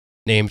eyes,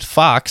 named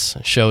Fox,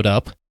 showed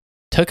up,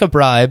 took a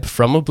bribe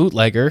from a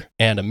bootlegger,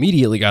 and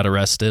immediately got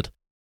arrested.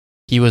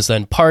 He was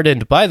then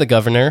pardoned by the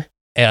governor,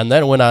 and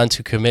then went on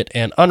to commit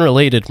an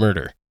unrelated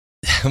murder.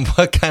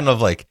 What kind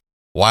of like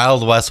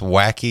Wild West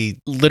wacky?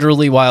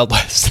 Literally Wild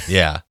West.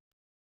 Yeah.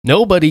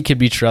 Nobody could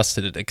be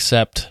trusted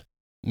except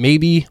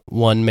maybe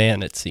one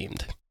man, it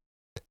seemed.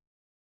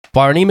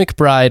 Barney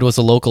McBride was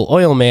a local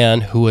oil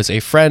man who was a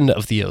friend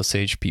of the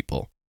Osage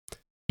people.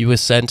 He was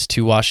sent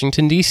to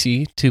Washington,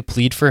 D.C. to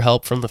plead for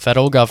help from the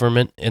federal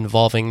government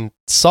involving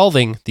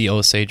solving the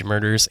Osage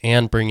murders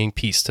and bringing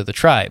peace to the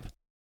tribe.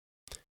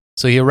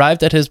 So he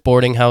arrived at his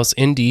boarding house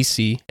in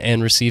D.C.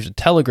 and received a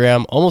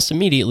telegram almost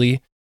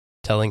immediately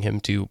telling him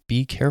to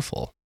be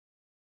careful.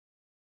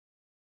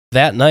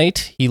 That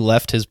night, he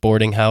left his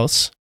boarding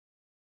house.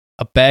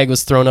 A bag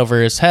was thrown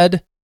over his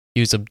head.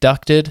 He was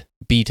abducted,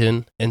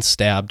 beaten, and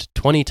stabbed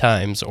 20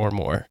 times or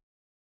more.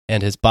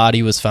 And his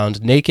body was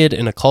found naked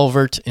in a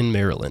culvert in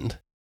Maryland.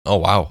 Oh,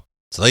 wow.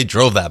 So they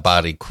drove that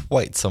body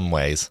quite some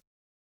ways.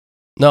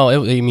 No,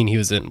 he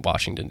was in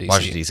Washington, D.C.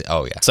 Washington, D.C.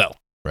 Oh, yeah. So.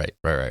 Right.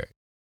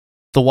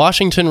 The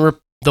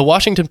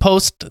Washington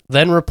Post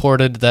then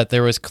reported that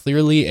there was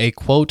clearly a,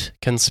 quote,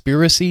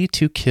 conspiracy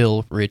to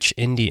kill rich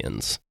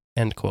Indians,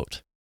 end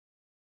quote.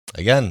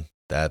 Again,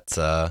 that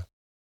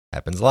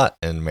happens a lot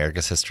in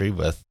America's history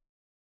with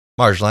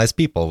marginalized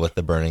people, with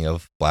the burning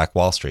of Black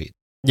Wall Street,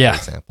 for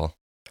example.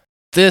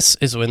 This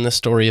is when the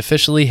story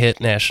officially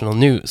hit national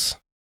news.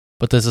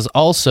 But this is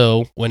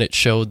also when it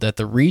showed that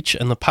the reach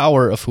and the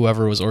power of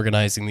whoever was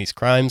organizing these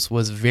crimes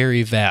was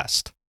very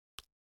vast.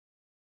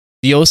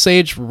 The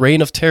Osage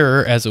Reign of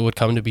Terror, as it would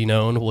come to be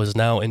known, was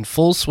now in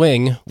full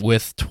swing,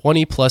 with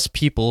 20-plus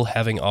people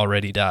having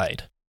already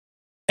died.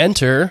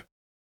 Enter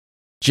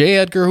J.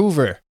 Edgar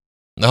Hoover.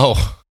 No.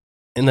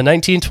 In the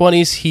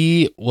 1920s,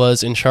 he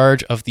was in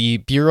charge of the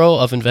Bureau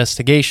of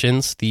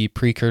Investigations, the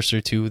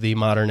precursor to the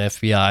modern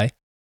FBI.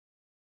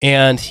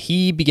 And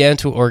he began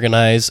to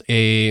organize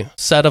a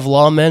set of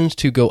lawmen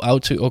to go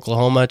out to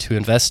Oklahoma to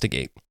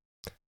investigate.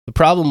 The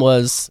problem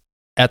was,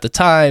 at the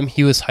time,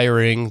 he was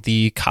hiring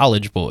the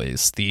college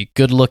boys, the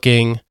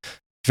good-looking,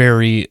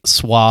 very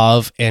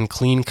suave and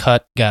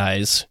clean-cut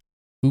guys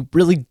who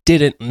really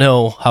didn't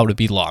know how to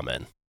be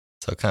lawmen.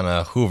 So kind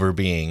of Hoover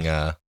being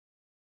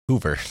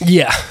Hoover.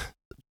 Yeah.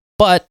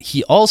 But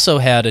he also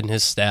had in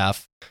his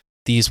staff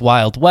these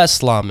Wild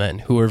West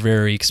lawmen who were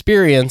very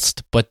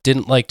experienced but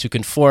didn't like to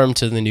conform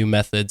to the new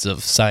methods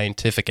of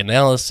scientific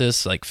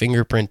analysis like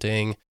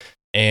fingerprinting,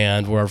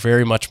 and were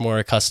very much more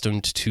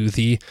accustomed to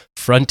the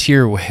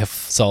frontier way of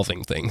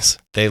solving things.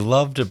 They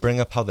loved to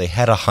bring up how they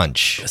had a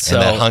hunch,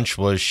 and that hunch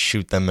was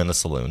shoot them in a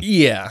saloon.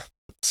 Yeah.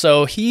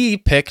 So he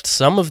picked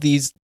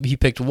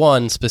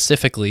one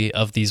specifically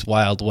of these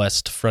Wild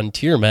West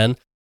frontiermen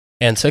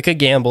and took a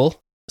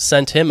gamble,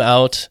 sent him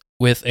out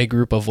with a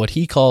group of what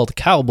he called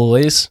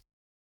cowboys,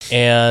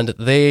 and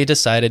they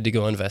decided to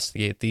go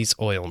investigate these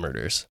oil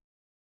murders.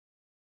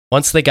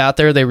 Once they got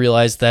there, they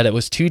realized that it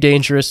was too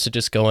dangerous to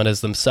just go in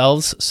as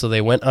themselves, so they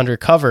went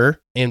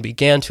undercover and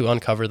began to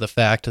uncover the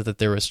fact that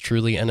there was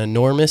truly an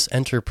enormous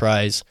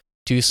enterprise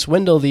to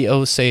swindle the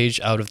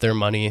Osage out of their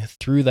money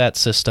through that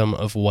system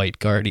of white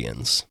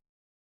guardians.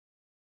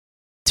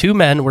 2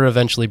 men were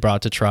eventually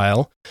brought to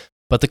trial,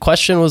 but the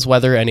question was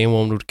whether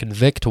anyone would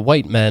convict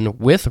white men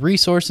with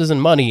resources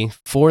and money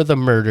for the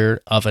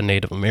murder of a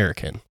Native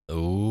American.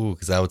 Ooh,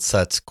 because that would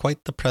set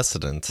quite the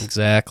precedent.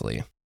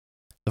 Exactly.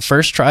 The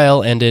first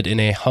trial ended in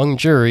a hung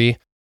jury,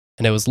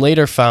 and it was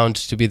later found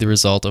to be the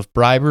result of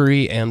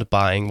bribery and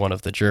buying one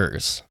of the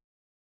jurors.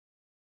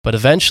 But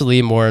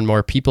eventually, more and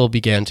more people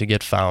began to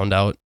get found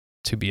out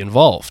to be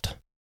involved.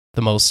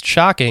 The most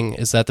shocking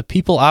is that the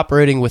people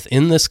operating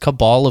within this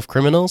cabal of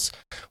criminals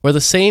were the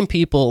same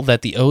people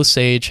that the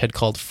Osage had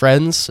called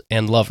friends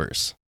and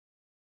lovers.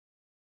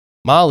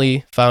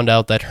 Molly found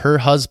out that her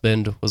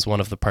husband was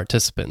one of the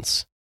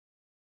participants.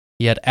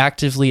 He had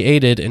actively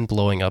aided in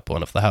blowing up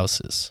one of the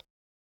houses.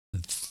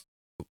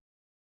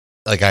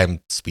 Like, I'm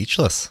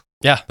speechless.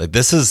 Yeah. Like,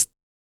 this is,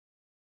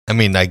 I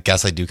mean, I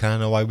guess I do kind of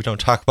know why we don't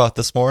talk about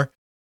this more.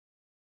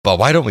 But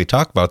why don't we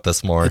talk about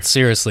this more? It's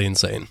seriously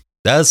insane.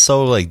 That is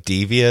so, like,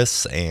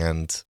 devious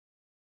and,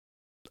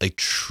 like,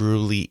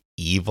 truly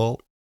evil.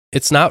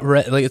 It's not,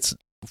 it's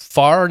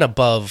far and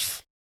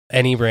above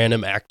any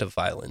random act of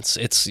violence.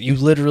 It's, you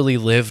literally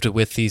lived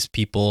with these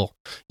people,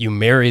 you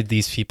married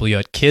these people, you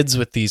had kids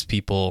with these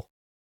people,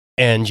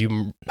 and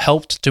you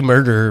helped to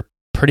murder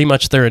pretty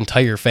much their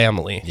entire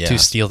family to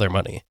steal their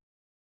money.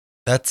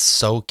 That's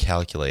so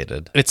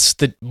calculated. It's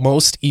the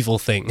most evil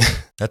thing.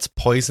 That's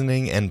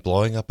poisoning and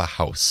blowing up a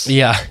house.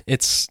 Yeah,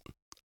 it's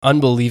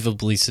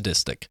unbelievably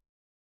sadistic.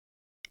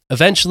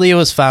 Eventually, it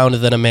was found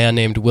that a man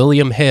named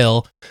William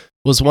Hale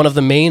was one of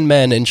the main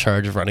men in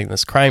charge of running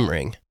this crime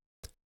ring.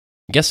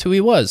 Guess who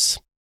he was?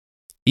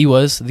 He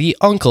was the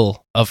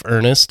uncle of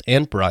Ernest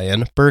and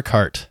Brian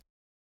Burkhart.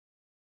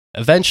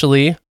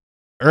 Eventually,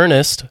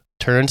 Ernest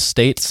turned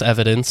state's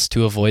evidence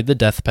to avoid the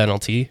death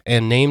penalty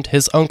and named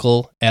his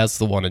uncle as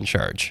the one in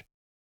charge.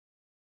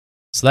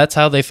 So that's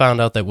how they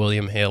found out that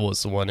William Hale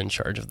was the one in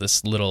charge of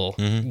this little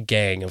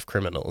gang of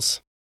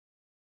criminals.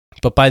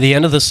 But by the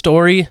end of the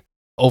story,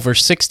 over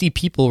 60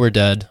 people were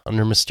dead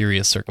under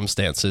mysterious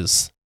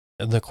circumstances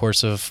in the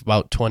course of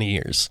about 20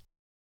 years.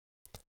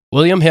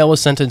 William Hale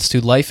was sentenced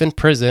to life in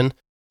prison,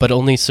 but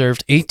only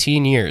served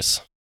 18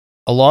 years,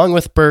 along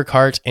with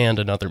Burkhart and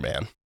another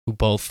man, who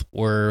both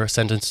were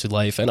sentenced to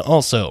life and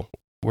also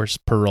were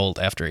paroled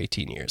after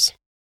 18 years.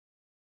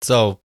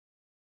 So,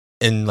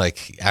 in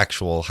like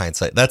actual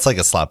hindsight, that's like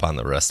a slap on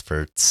the wrist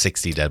for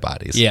 60 dead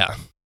bodies. Yeah.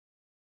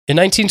 In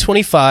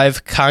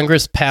 1925,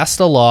 Congress passed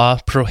a law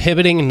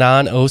prohibiting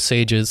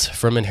non-Osages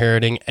from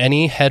inheriting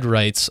any head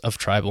rights of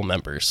tribal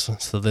members.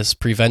 So this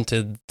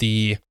prevented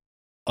the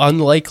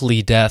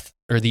unlikely death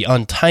or the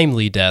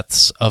untimely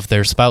deaths of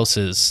their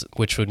spouses,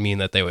 which would mean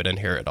that they would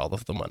inherit all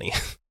of the money.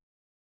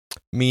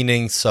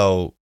 Meaning,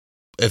 so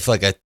if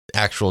like a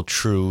actual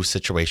true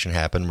situation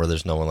happened where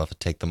there's no one left to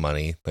take the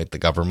money, like the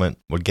government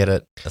would get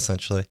it,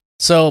 essentially?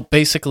 So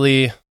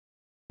basically,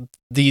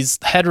 these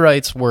head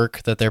rights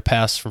work that they're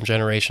passed from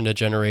generation to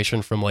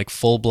generation from like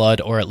full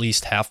blood or at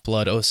least half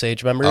blood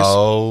Osage members.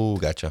 Oh,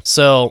 gotcha.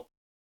 So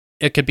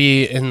it could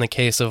be in the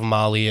case of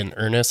Molly and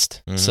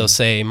Ernest. So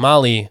say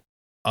Molly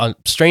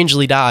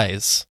strangely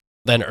dies,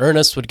 then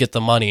Ernest would get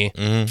the money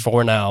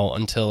for now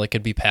until it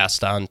could be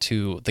passed on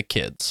to the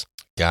kids.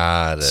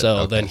 Got it.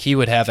 So then he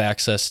would have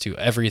access to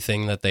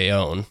everything that they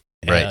own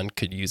and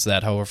could use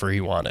that however he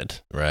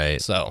wanted.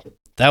 Right. So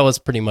that was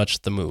pretty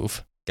much the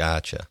move.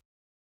 Gotcha.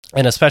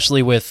 And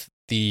especially with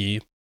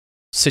the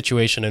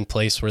situation in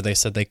place where they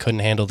said they couldn't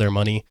handle their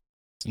money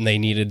and they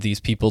needed these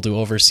people to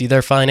oversee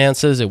their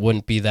finances, it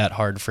wouldn't be that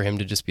hard for him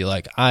to just be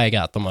like, I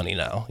got the money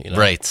now. You know?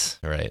 Right,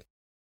 right.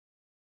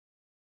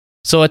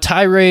 So a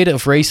tirade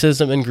of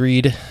racism and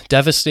greed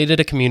devastated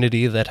a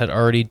community that had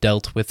already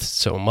dealt with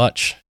so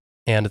much,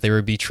 and they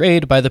were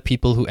betrayed by the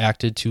people who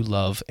acted to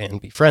love and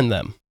befriend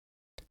them.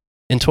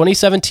 In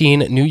 2017,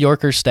 New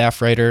Yorker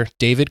staff writer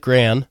David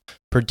Gran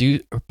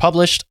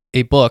published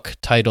a book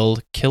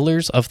titled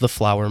Killers of the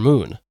Flower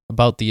Moon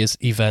about the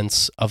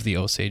events of the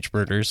Osage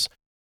murders,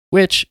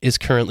 which is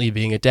currently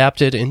being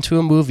adapted into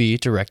a movie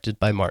directed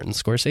by Martin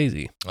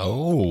Scorsese.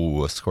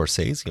 Oh, a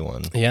Scorsese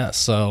one. Yeah,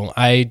 so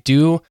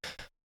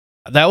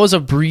that was a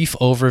brief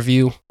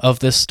overview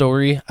of this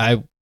story.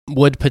 I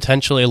would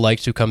potentially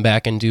like to come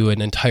back and do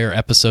an entire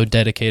episode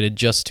dedicated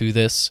just to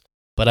this,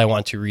 but I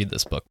want to read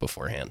this book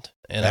beforehand.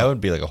 And that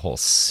would be like a whole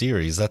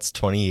series. That's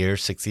 20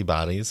 years, 60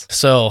 bodies.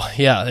 So,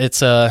 yeah,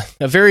 it's a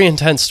very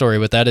intense story,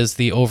 but that is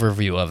the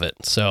overview of it.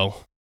 So,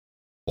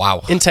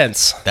 wow.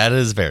 Intense. That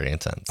is very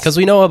intense. Because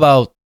we know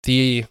about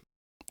the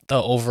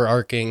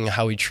overarching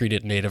how we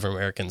treated Native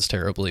Americans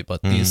terribly,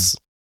 but these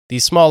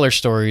smaller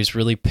stories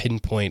really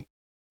pinpoint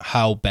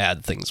how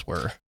bad things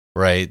were.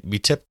 Right. We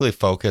typically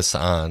focus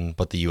on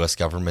what the U.S.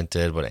 government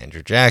did, what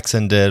Andrew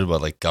Jackson did,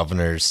 what like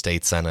governors,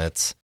 state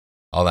senates,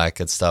 all that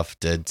good stuff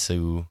did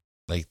to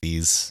like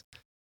these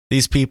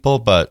people.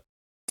 But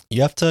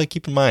you have to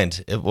keep in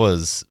mind, it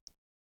was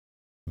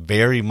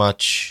very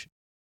much,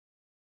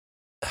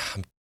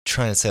 I'm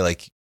trying to say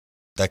like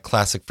that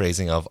classic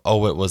phrasing of,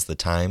 oh, it was the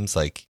times.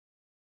 Like,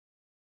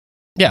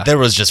 yeah, there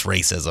was just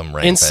racism,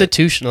 right?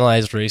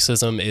 Institutionalized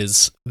racism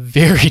is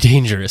very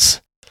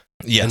dangerous.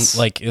 Yes. And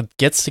like it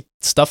gets to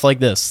stuff like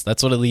this.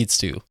 That's what it leads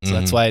to. So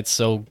that's why it's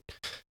so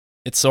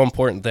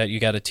important that you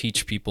got to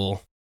teach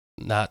people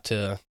not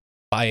to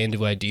buy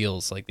into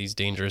ideals, like these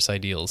dangerous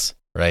ideals.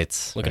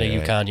 Right. Looking at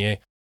you, Kanye.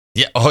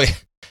 Yeah. Oh, yeah.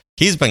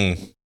 He's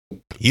been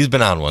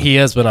on one. He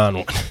has been on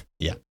one.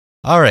 Yeah.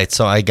 All right.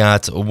 So I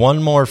got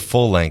one more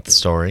full length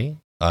story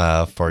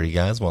for you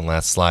guys. One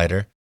last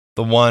slider.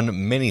 The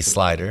one mini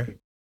slider,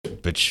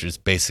 which is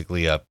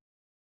basically the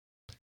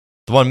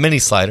one mini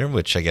slider,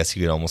 which I guess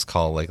you could almost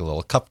call like a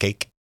little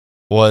cupcake,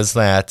 was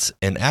that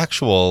an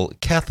actual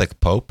Catholic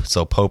Pope,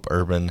 so Pope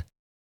Urban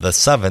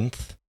VII,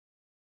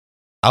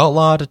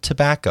 outlawed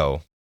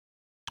tobacco.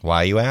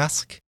 Why, you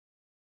ask?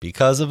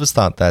 Because of his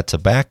thought that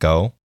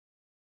tobacco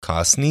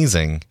caused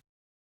sneezing,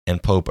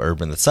 and Pope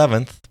Urban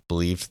VII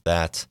believed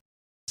that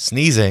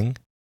sneezing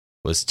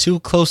was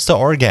too close to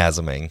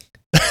orgasming.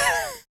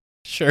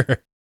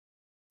 Sure.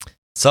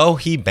 So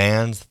he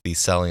banned the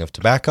selling of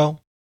tobacco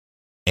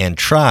and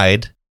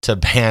tried to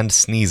ban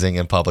sneezing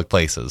in public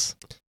places.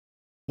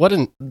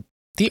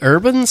 The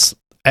Urbans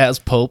as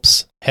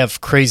popes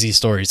have crazy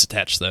stories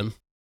attached to them.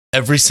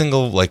 Every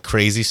single like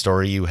crazy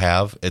story you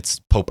have, it's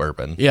Pope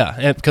Urban. Yeah,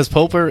 and because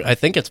I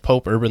think it's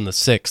Pope Urban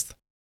VI.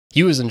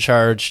 He was in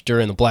charge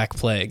during the Black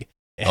Plague.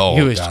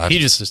 And God. He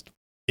just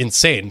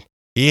insane.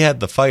 He had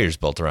the fires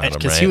built around him, right?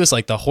 Because he was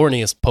like the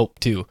horniest pope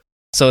too.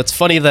 So it's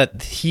funny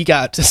that he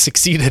got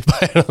succeeded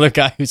by another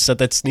guy who said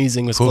that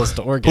sneezing was close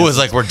to orgasm. Who was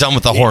like, we're done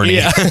with the horny.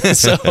 Yeah.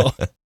 So,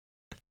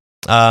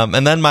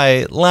 and then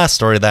my last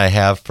story that I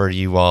have for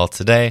you all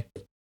today,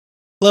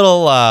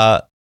 little,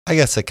 I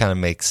guess it kind of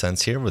makes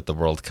sense here with the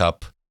World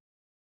Cup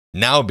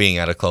now being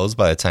at a close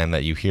by the time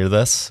that you hear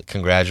this.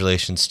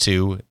 Congratulations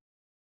to,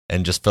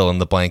 and just fill in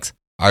the blanks,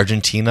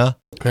 Argentina.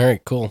 Very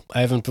cool.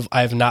 I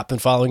have not been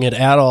following it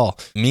at all.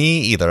 Me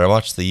either. I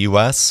watched the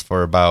U.S.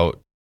 for about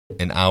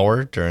an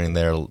hour during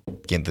their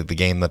game, the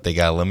game that they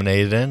got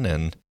eliminated in,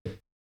 and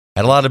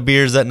had a lot of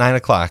beers at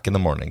 9:00 in the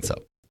morning. So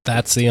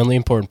that's the only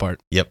important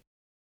part. Yep.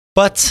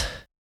 But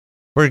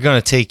we're going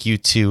to take you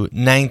to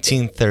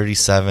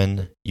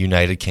 1937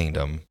 United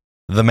Kingdom.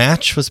 The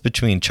match was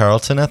between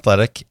Charlton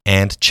Athletic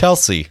and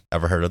Chelsea.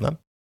 Ever heard of them?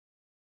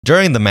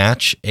 During the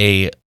match,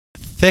 a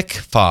thick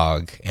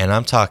fog, and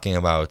I'm talking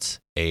about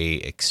a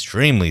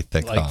extremely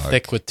thick fog. Like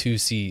thick with two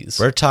C's.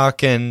 We're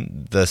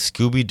talking the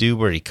Scooby-Doo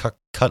where he cut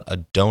a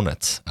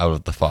donut out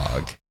of the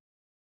fog. I've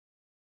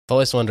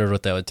always wondered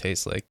what that would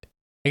taste like.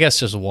 I guess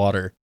just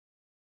water.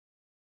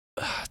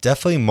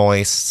 Definitely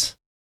moist.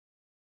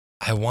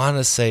 I want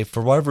to say,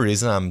 for whatever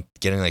reason, I'm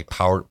getting like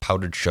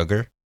powdered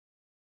sugar.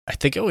 I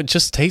think it would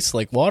just taste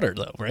like water,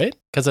 though, right?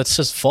 Because it's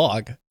just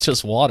fog. It's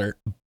just water.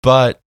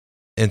 But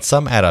in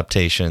some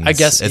adaptations, I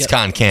guess it's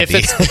cotton candy.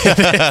 If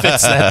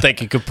it's that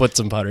thick, you could put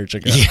some powdered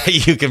sugar. Yeah,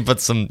 you can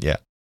put some, yeah.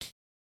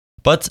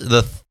 But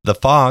the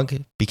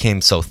fog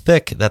became so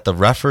thick that the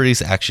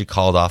referees actually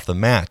called off the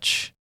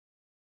match.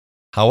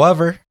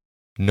 However,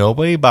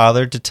 nobody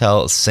bothered to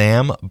tell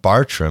Sam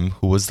Bartram,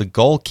 who was the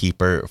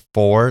goalkeeper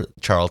for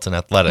Charlton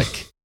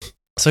Athletic.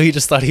 So he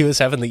just thought he was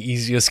having the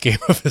easiest game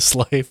of his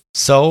life.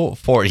 So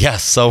for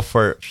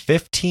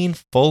 15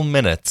 full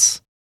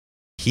minutes,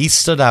 he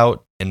stood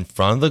out in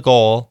front of the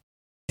goal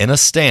in a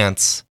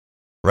stance,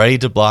 ready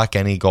to block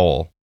any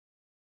goal.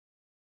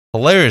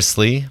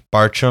 Hilariously,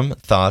 Bartram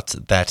thought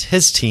that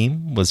his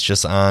team was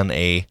just on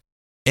a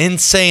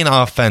insane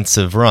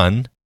offensive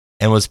run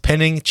and was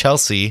pinning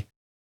Chelsea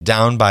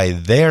down by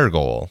their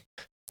goal.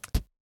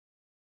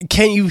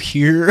 Can't you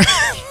hear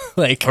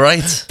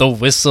right, the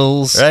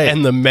whistles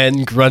and the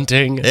men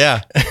grunting?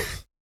 Yeah.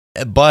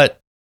 But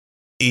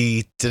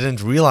he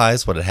didn't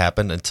realize what had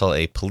happened until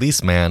a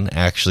policeman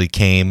actually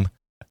came,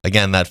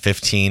 again, that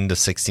 15 to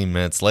 16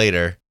 minutes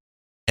later,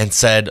 and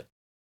said,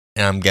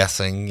 And I'm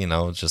guessing,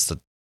 just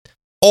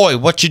oi,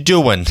 what you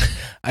doing?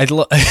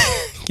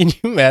 Can you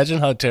imagine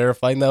how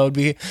terrifying that would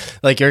be?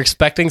 Like you're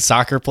expecting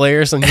soccer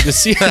players and you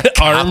just see an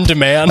armed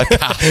man.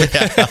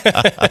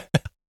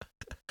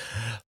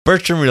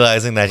 Bertram,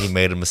 realizing that he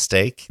made a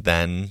mistake,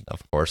 then,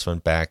 of course,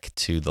 went back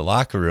to the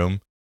locker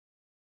room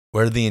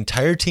where the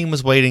entire team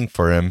was waiting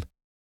for him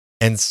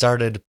and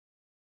started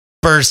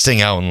bursting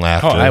out in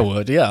laughter. Oh, I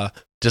would, yeah.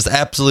 Just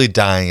absolutely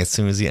dying as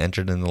soon as he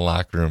entered in the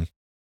locker room.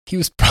 He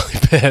was probably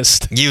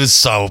pissed. He was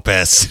so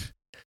pissed.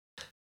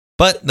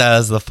 But that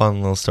is the fun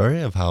little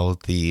story of how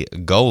the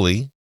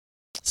goalie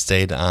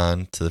stayed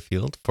on to the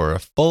field for a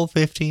full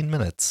 15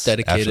 minutes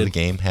Dedicated. after the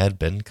game had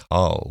been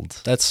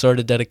called. That's sort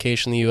of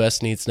dedication the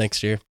U.S. needs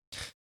next year.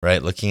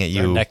 Right, looking at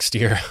Or you. next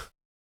year.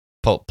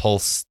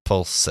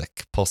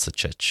 Pulisic.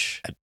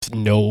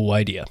 No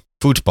idea.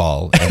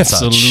 Football and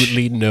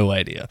Absolutely such. no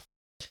idea.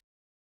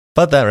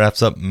 But that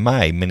wraps up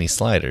my mini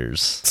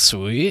sliders.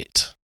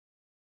 Sweet.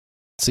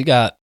 So you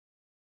got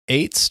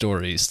 8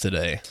 stories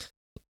today.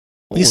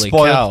 We Holy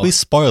cow.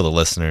 spoil the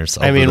listeners.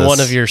 I mean, over one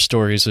this. of your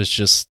stories was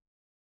just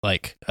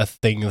like a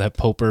thing that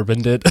Pope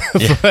Urban did.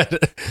 Yeah.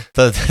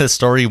 But the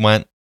story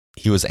went,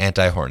 he was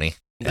anti-horny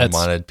and That's-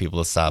 wanted people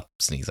to stop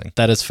sneezing.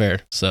 that is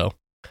fair. So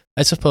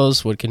I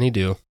suppose, what can he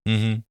do?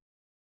 Mm-hmm.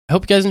 I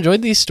hope you guys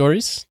enjoyed these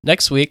stories.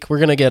 Next week, we're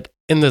going to get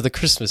into the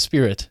Christmas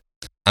spirit.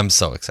 I'm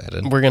so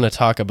excited. We're going to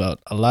talk about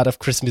a lot of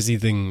Christmassy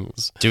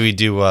things. Do we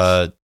do,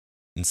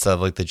 instead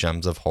of like the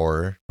gems of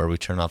horror, where we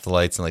turn off the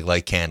lights and like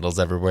light candles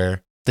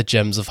everywhere? The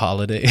gems of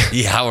holiday.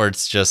 Yeah, or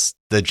it's just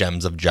the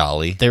gems of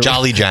jolly. There-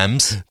 Jolly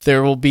gems.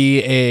 There will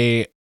be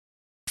a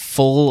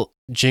full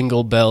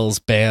Jingle Bells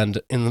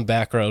band in the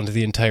background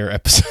the entire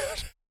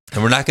episode.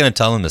 And we're not going to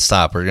tell them to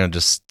stop. We're going to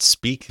just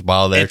speak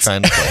while they're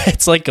trying to play.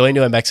 It's like going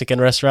to a Mexican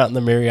restaurant and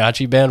the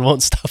mariachi band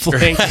won't stop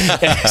playing,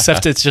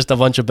 except it's just a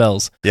bunch of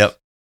bells. Yep.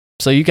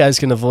 So you guys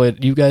can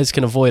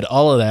avoid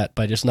all of that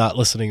by just not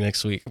listening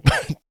next week.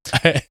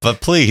 But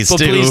please But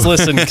do. please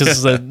listen,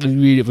 because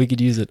we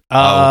could use it.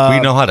 We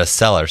know how to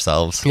sell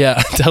ourselves. Yeah,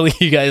 I'm telling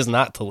you guys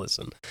not to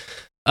listen.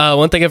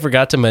 One thing I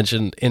forgot to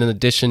mention, in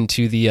addition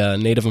to the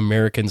Native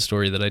American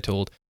story that I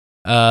told,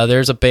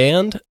 there's a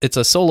band. It's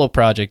a solo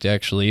project,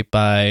 actually,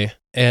 by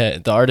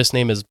the artist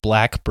name is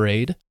Black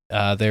Braid.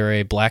 They're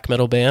a black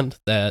metal band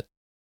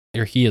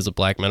he is a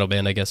black metal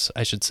band, I guess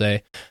I should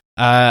say.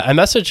 I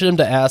messaged him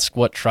to ask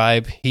what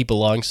tribe he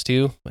belongs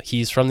to.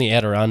 He's from the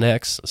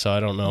Adirondacks, so I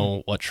don't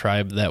know what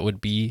tribe that would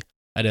be.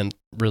 I didn't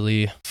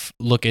really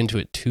look into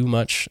it too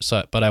much,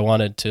 but I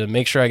wanted to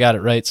make sure I got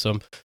it right. So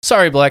I'm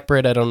sorry,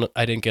 Blackbird. I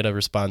didn't get a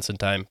response in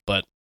time,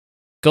 but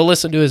go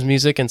listen to his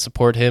music and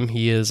support him.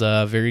 He is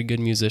a very good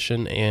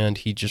musician, and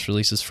he just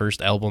released his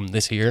first album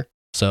this year.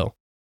 So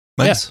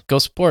Nice. yeah, go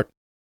support.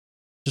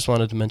 Just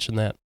wanted to mention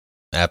that.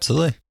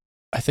 Absolutely.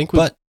 I think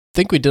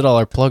we did all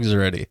our plugs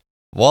already.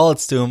 Well,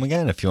 let's do them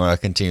again. If you want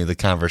to continue the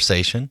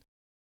conversation,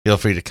 feel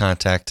free to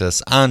contact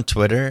us on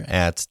Twitter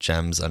at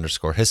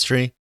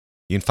gems_history.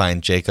 You can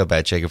find Jacob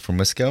at Jacob from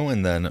Wisco,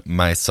 and then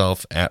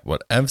myself at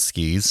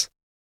Whatevskis.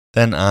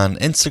 Then on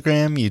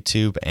Instagram,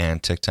 YouTube,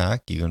 and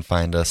TikTok, you can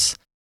find us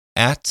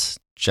at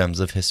Gems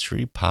of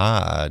History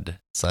Pod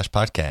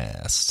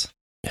 /podcast.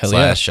 Hell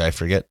yeah. / I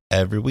forget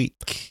every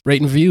week.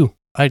 Rate and review.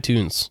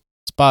 iTunes,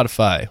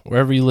 Spotify,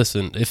 wherever you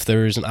listen. If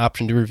there is an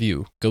option to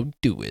review, go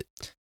do it.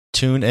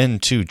 Tune in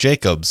to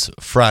Jacob's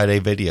Friday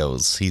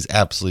videos. He's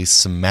absolutely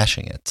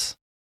smashing it.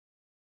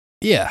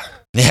 Yeah.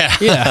 Yeah.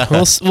 Yeah.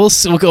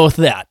 We'll go with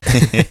that.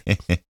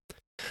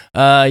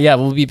 Yeah,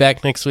 we'll be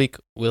back next week.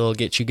 We'll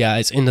get you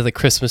guys into the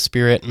Christmas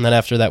spirit, and then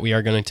after that, we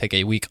are going to take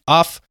a week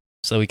off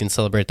so we can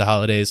celebrate the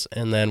holidays,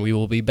 and then we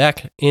will be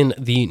back in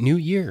the new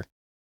year.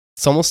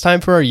 It's almost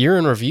time for our year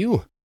in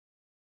review.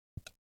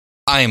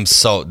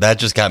 That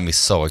just got me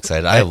so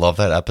excited. I love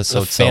that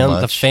episode so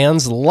much. The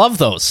fans love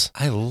those.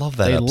 I love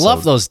that They episode.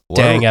 love those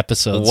dang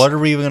episodes. What are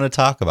we even going to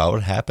talk about?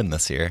 What happened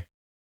this year?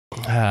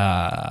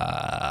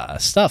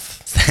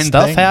 Stuff. Send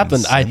Stuff things.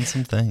 happened. Send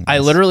some things. I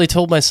literally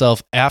told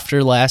myself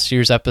after last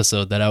year's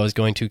episode that I was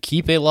going to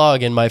keep a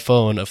log in my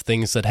phone of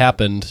things that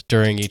happened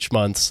during each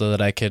month so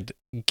that I could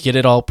get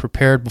it all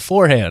prepared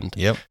beforehand.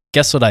 Yep.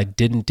 Guess what? I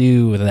didn't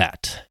do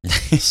that.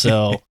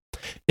 So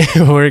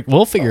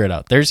we'll figure it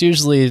out. There's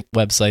usually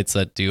websites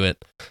that do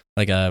it,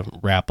 like a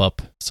wrap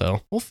up.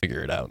 So we'll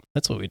figure it out.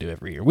 That's what we do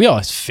every year. We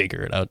always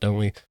figure it out, don't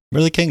we?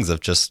 We're the kings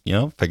of just,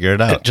 figure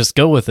it out. Just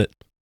go with it.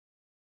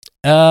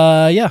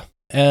 Yeah.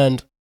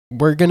 And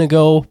we're going to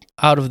go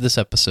out of this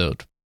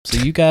episode. So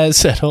you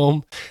guys at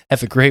home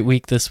have a great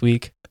week this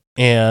week.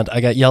 And I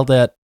got yelled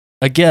at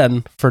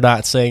again for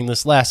not saying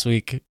this last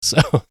week.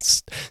 So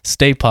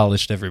stay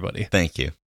polished, everybody. Thank you.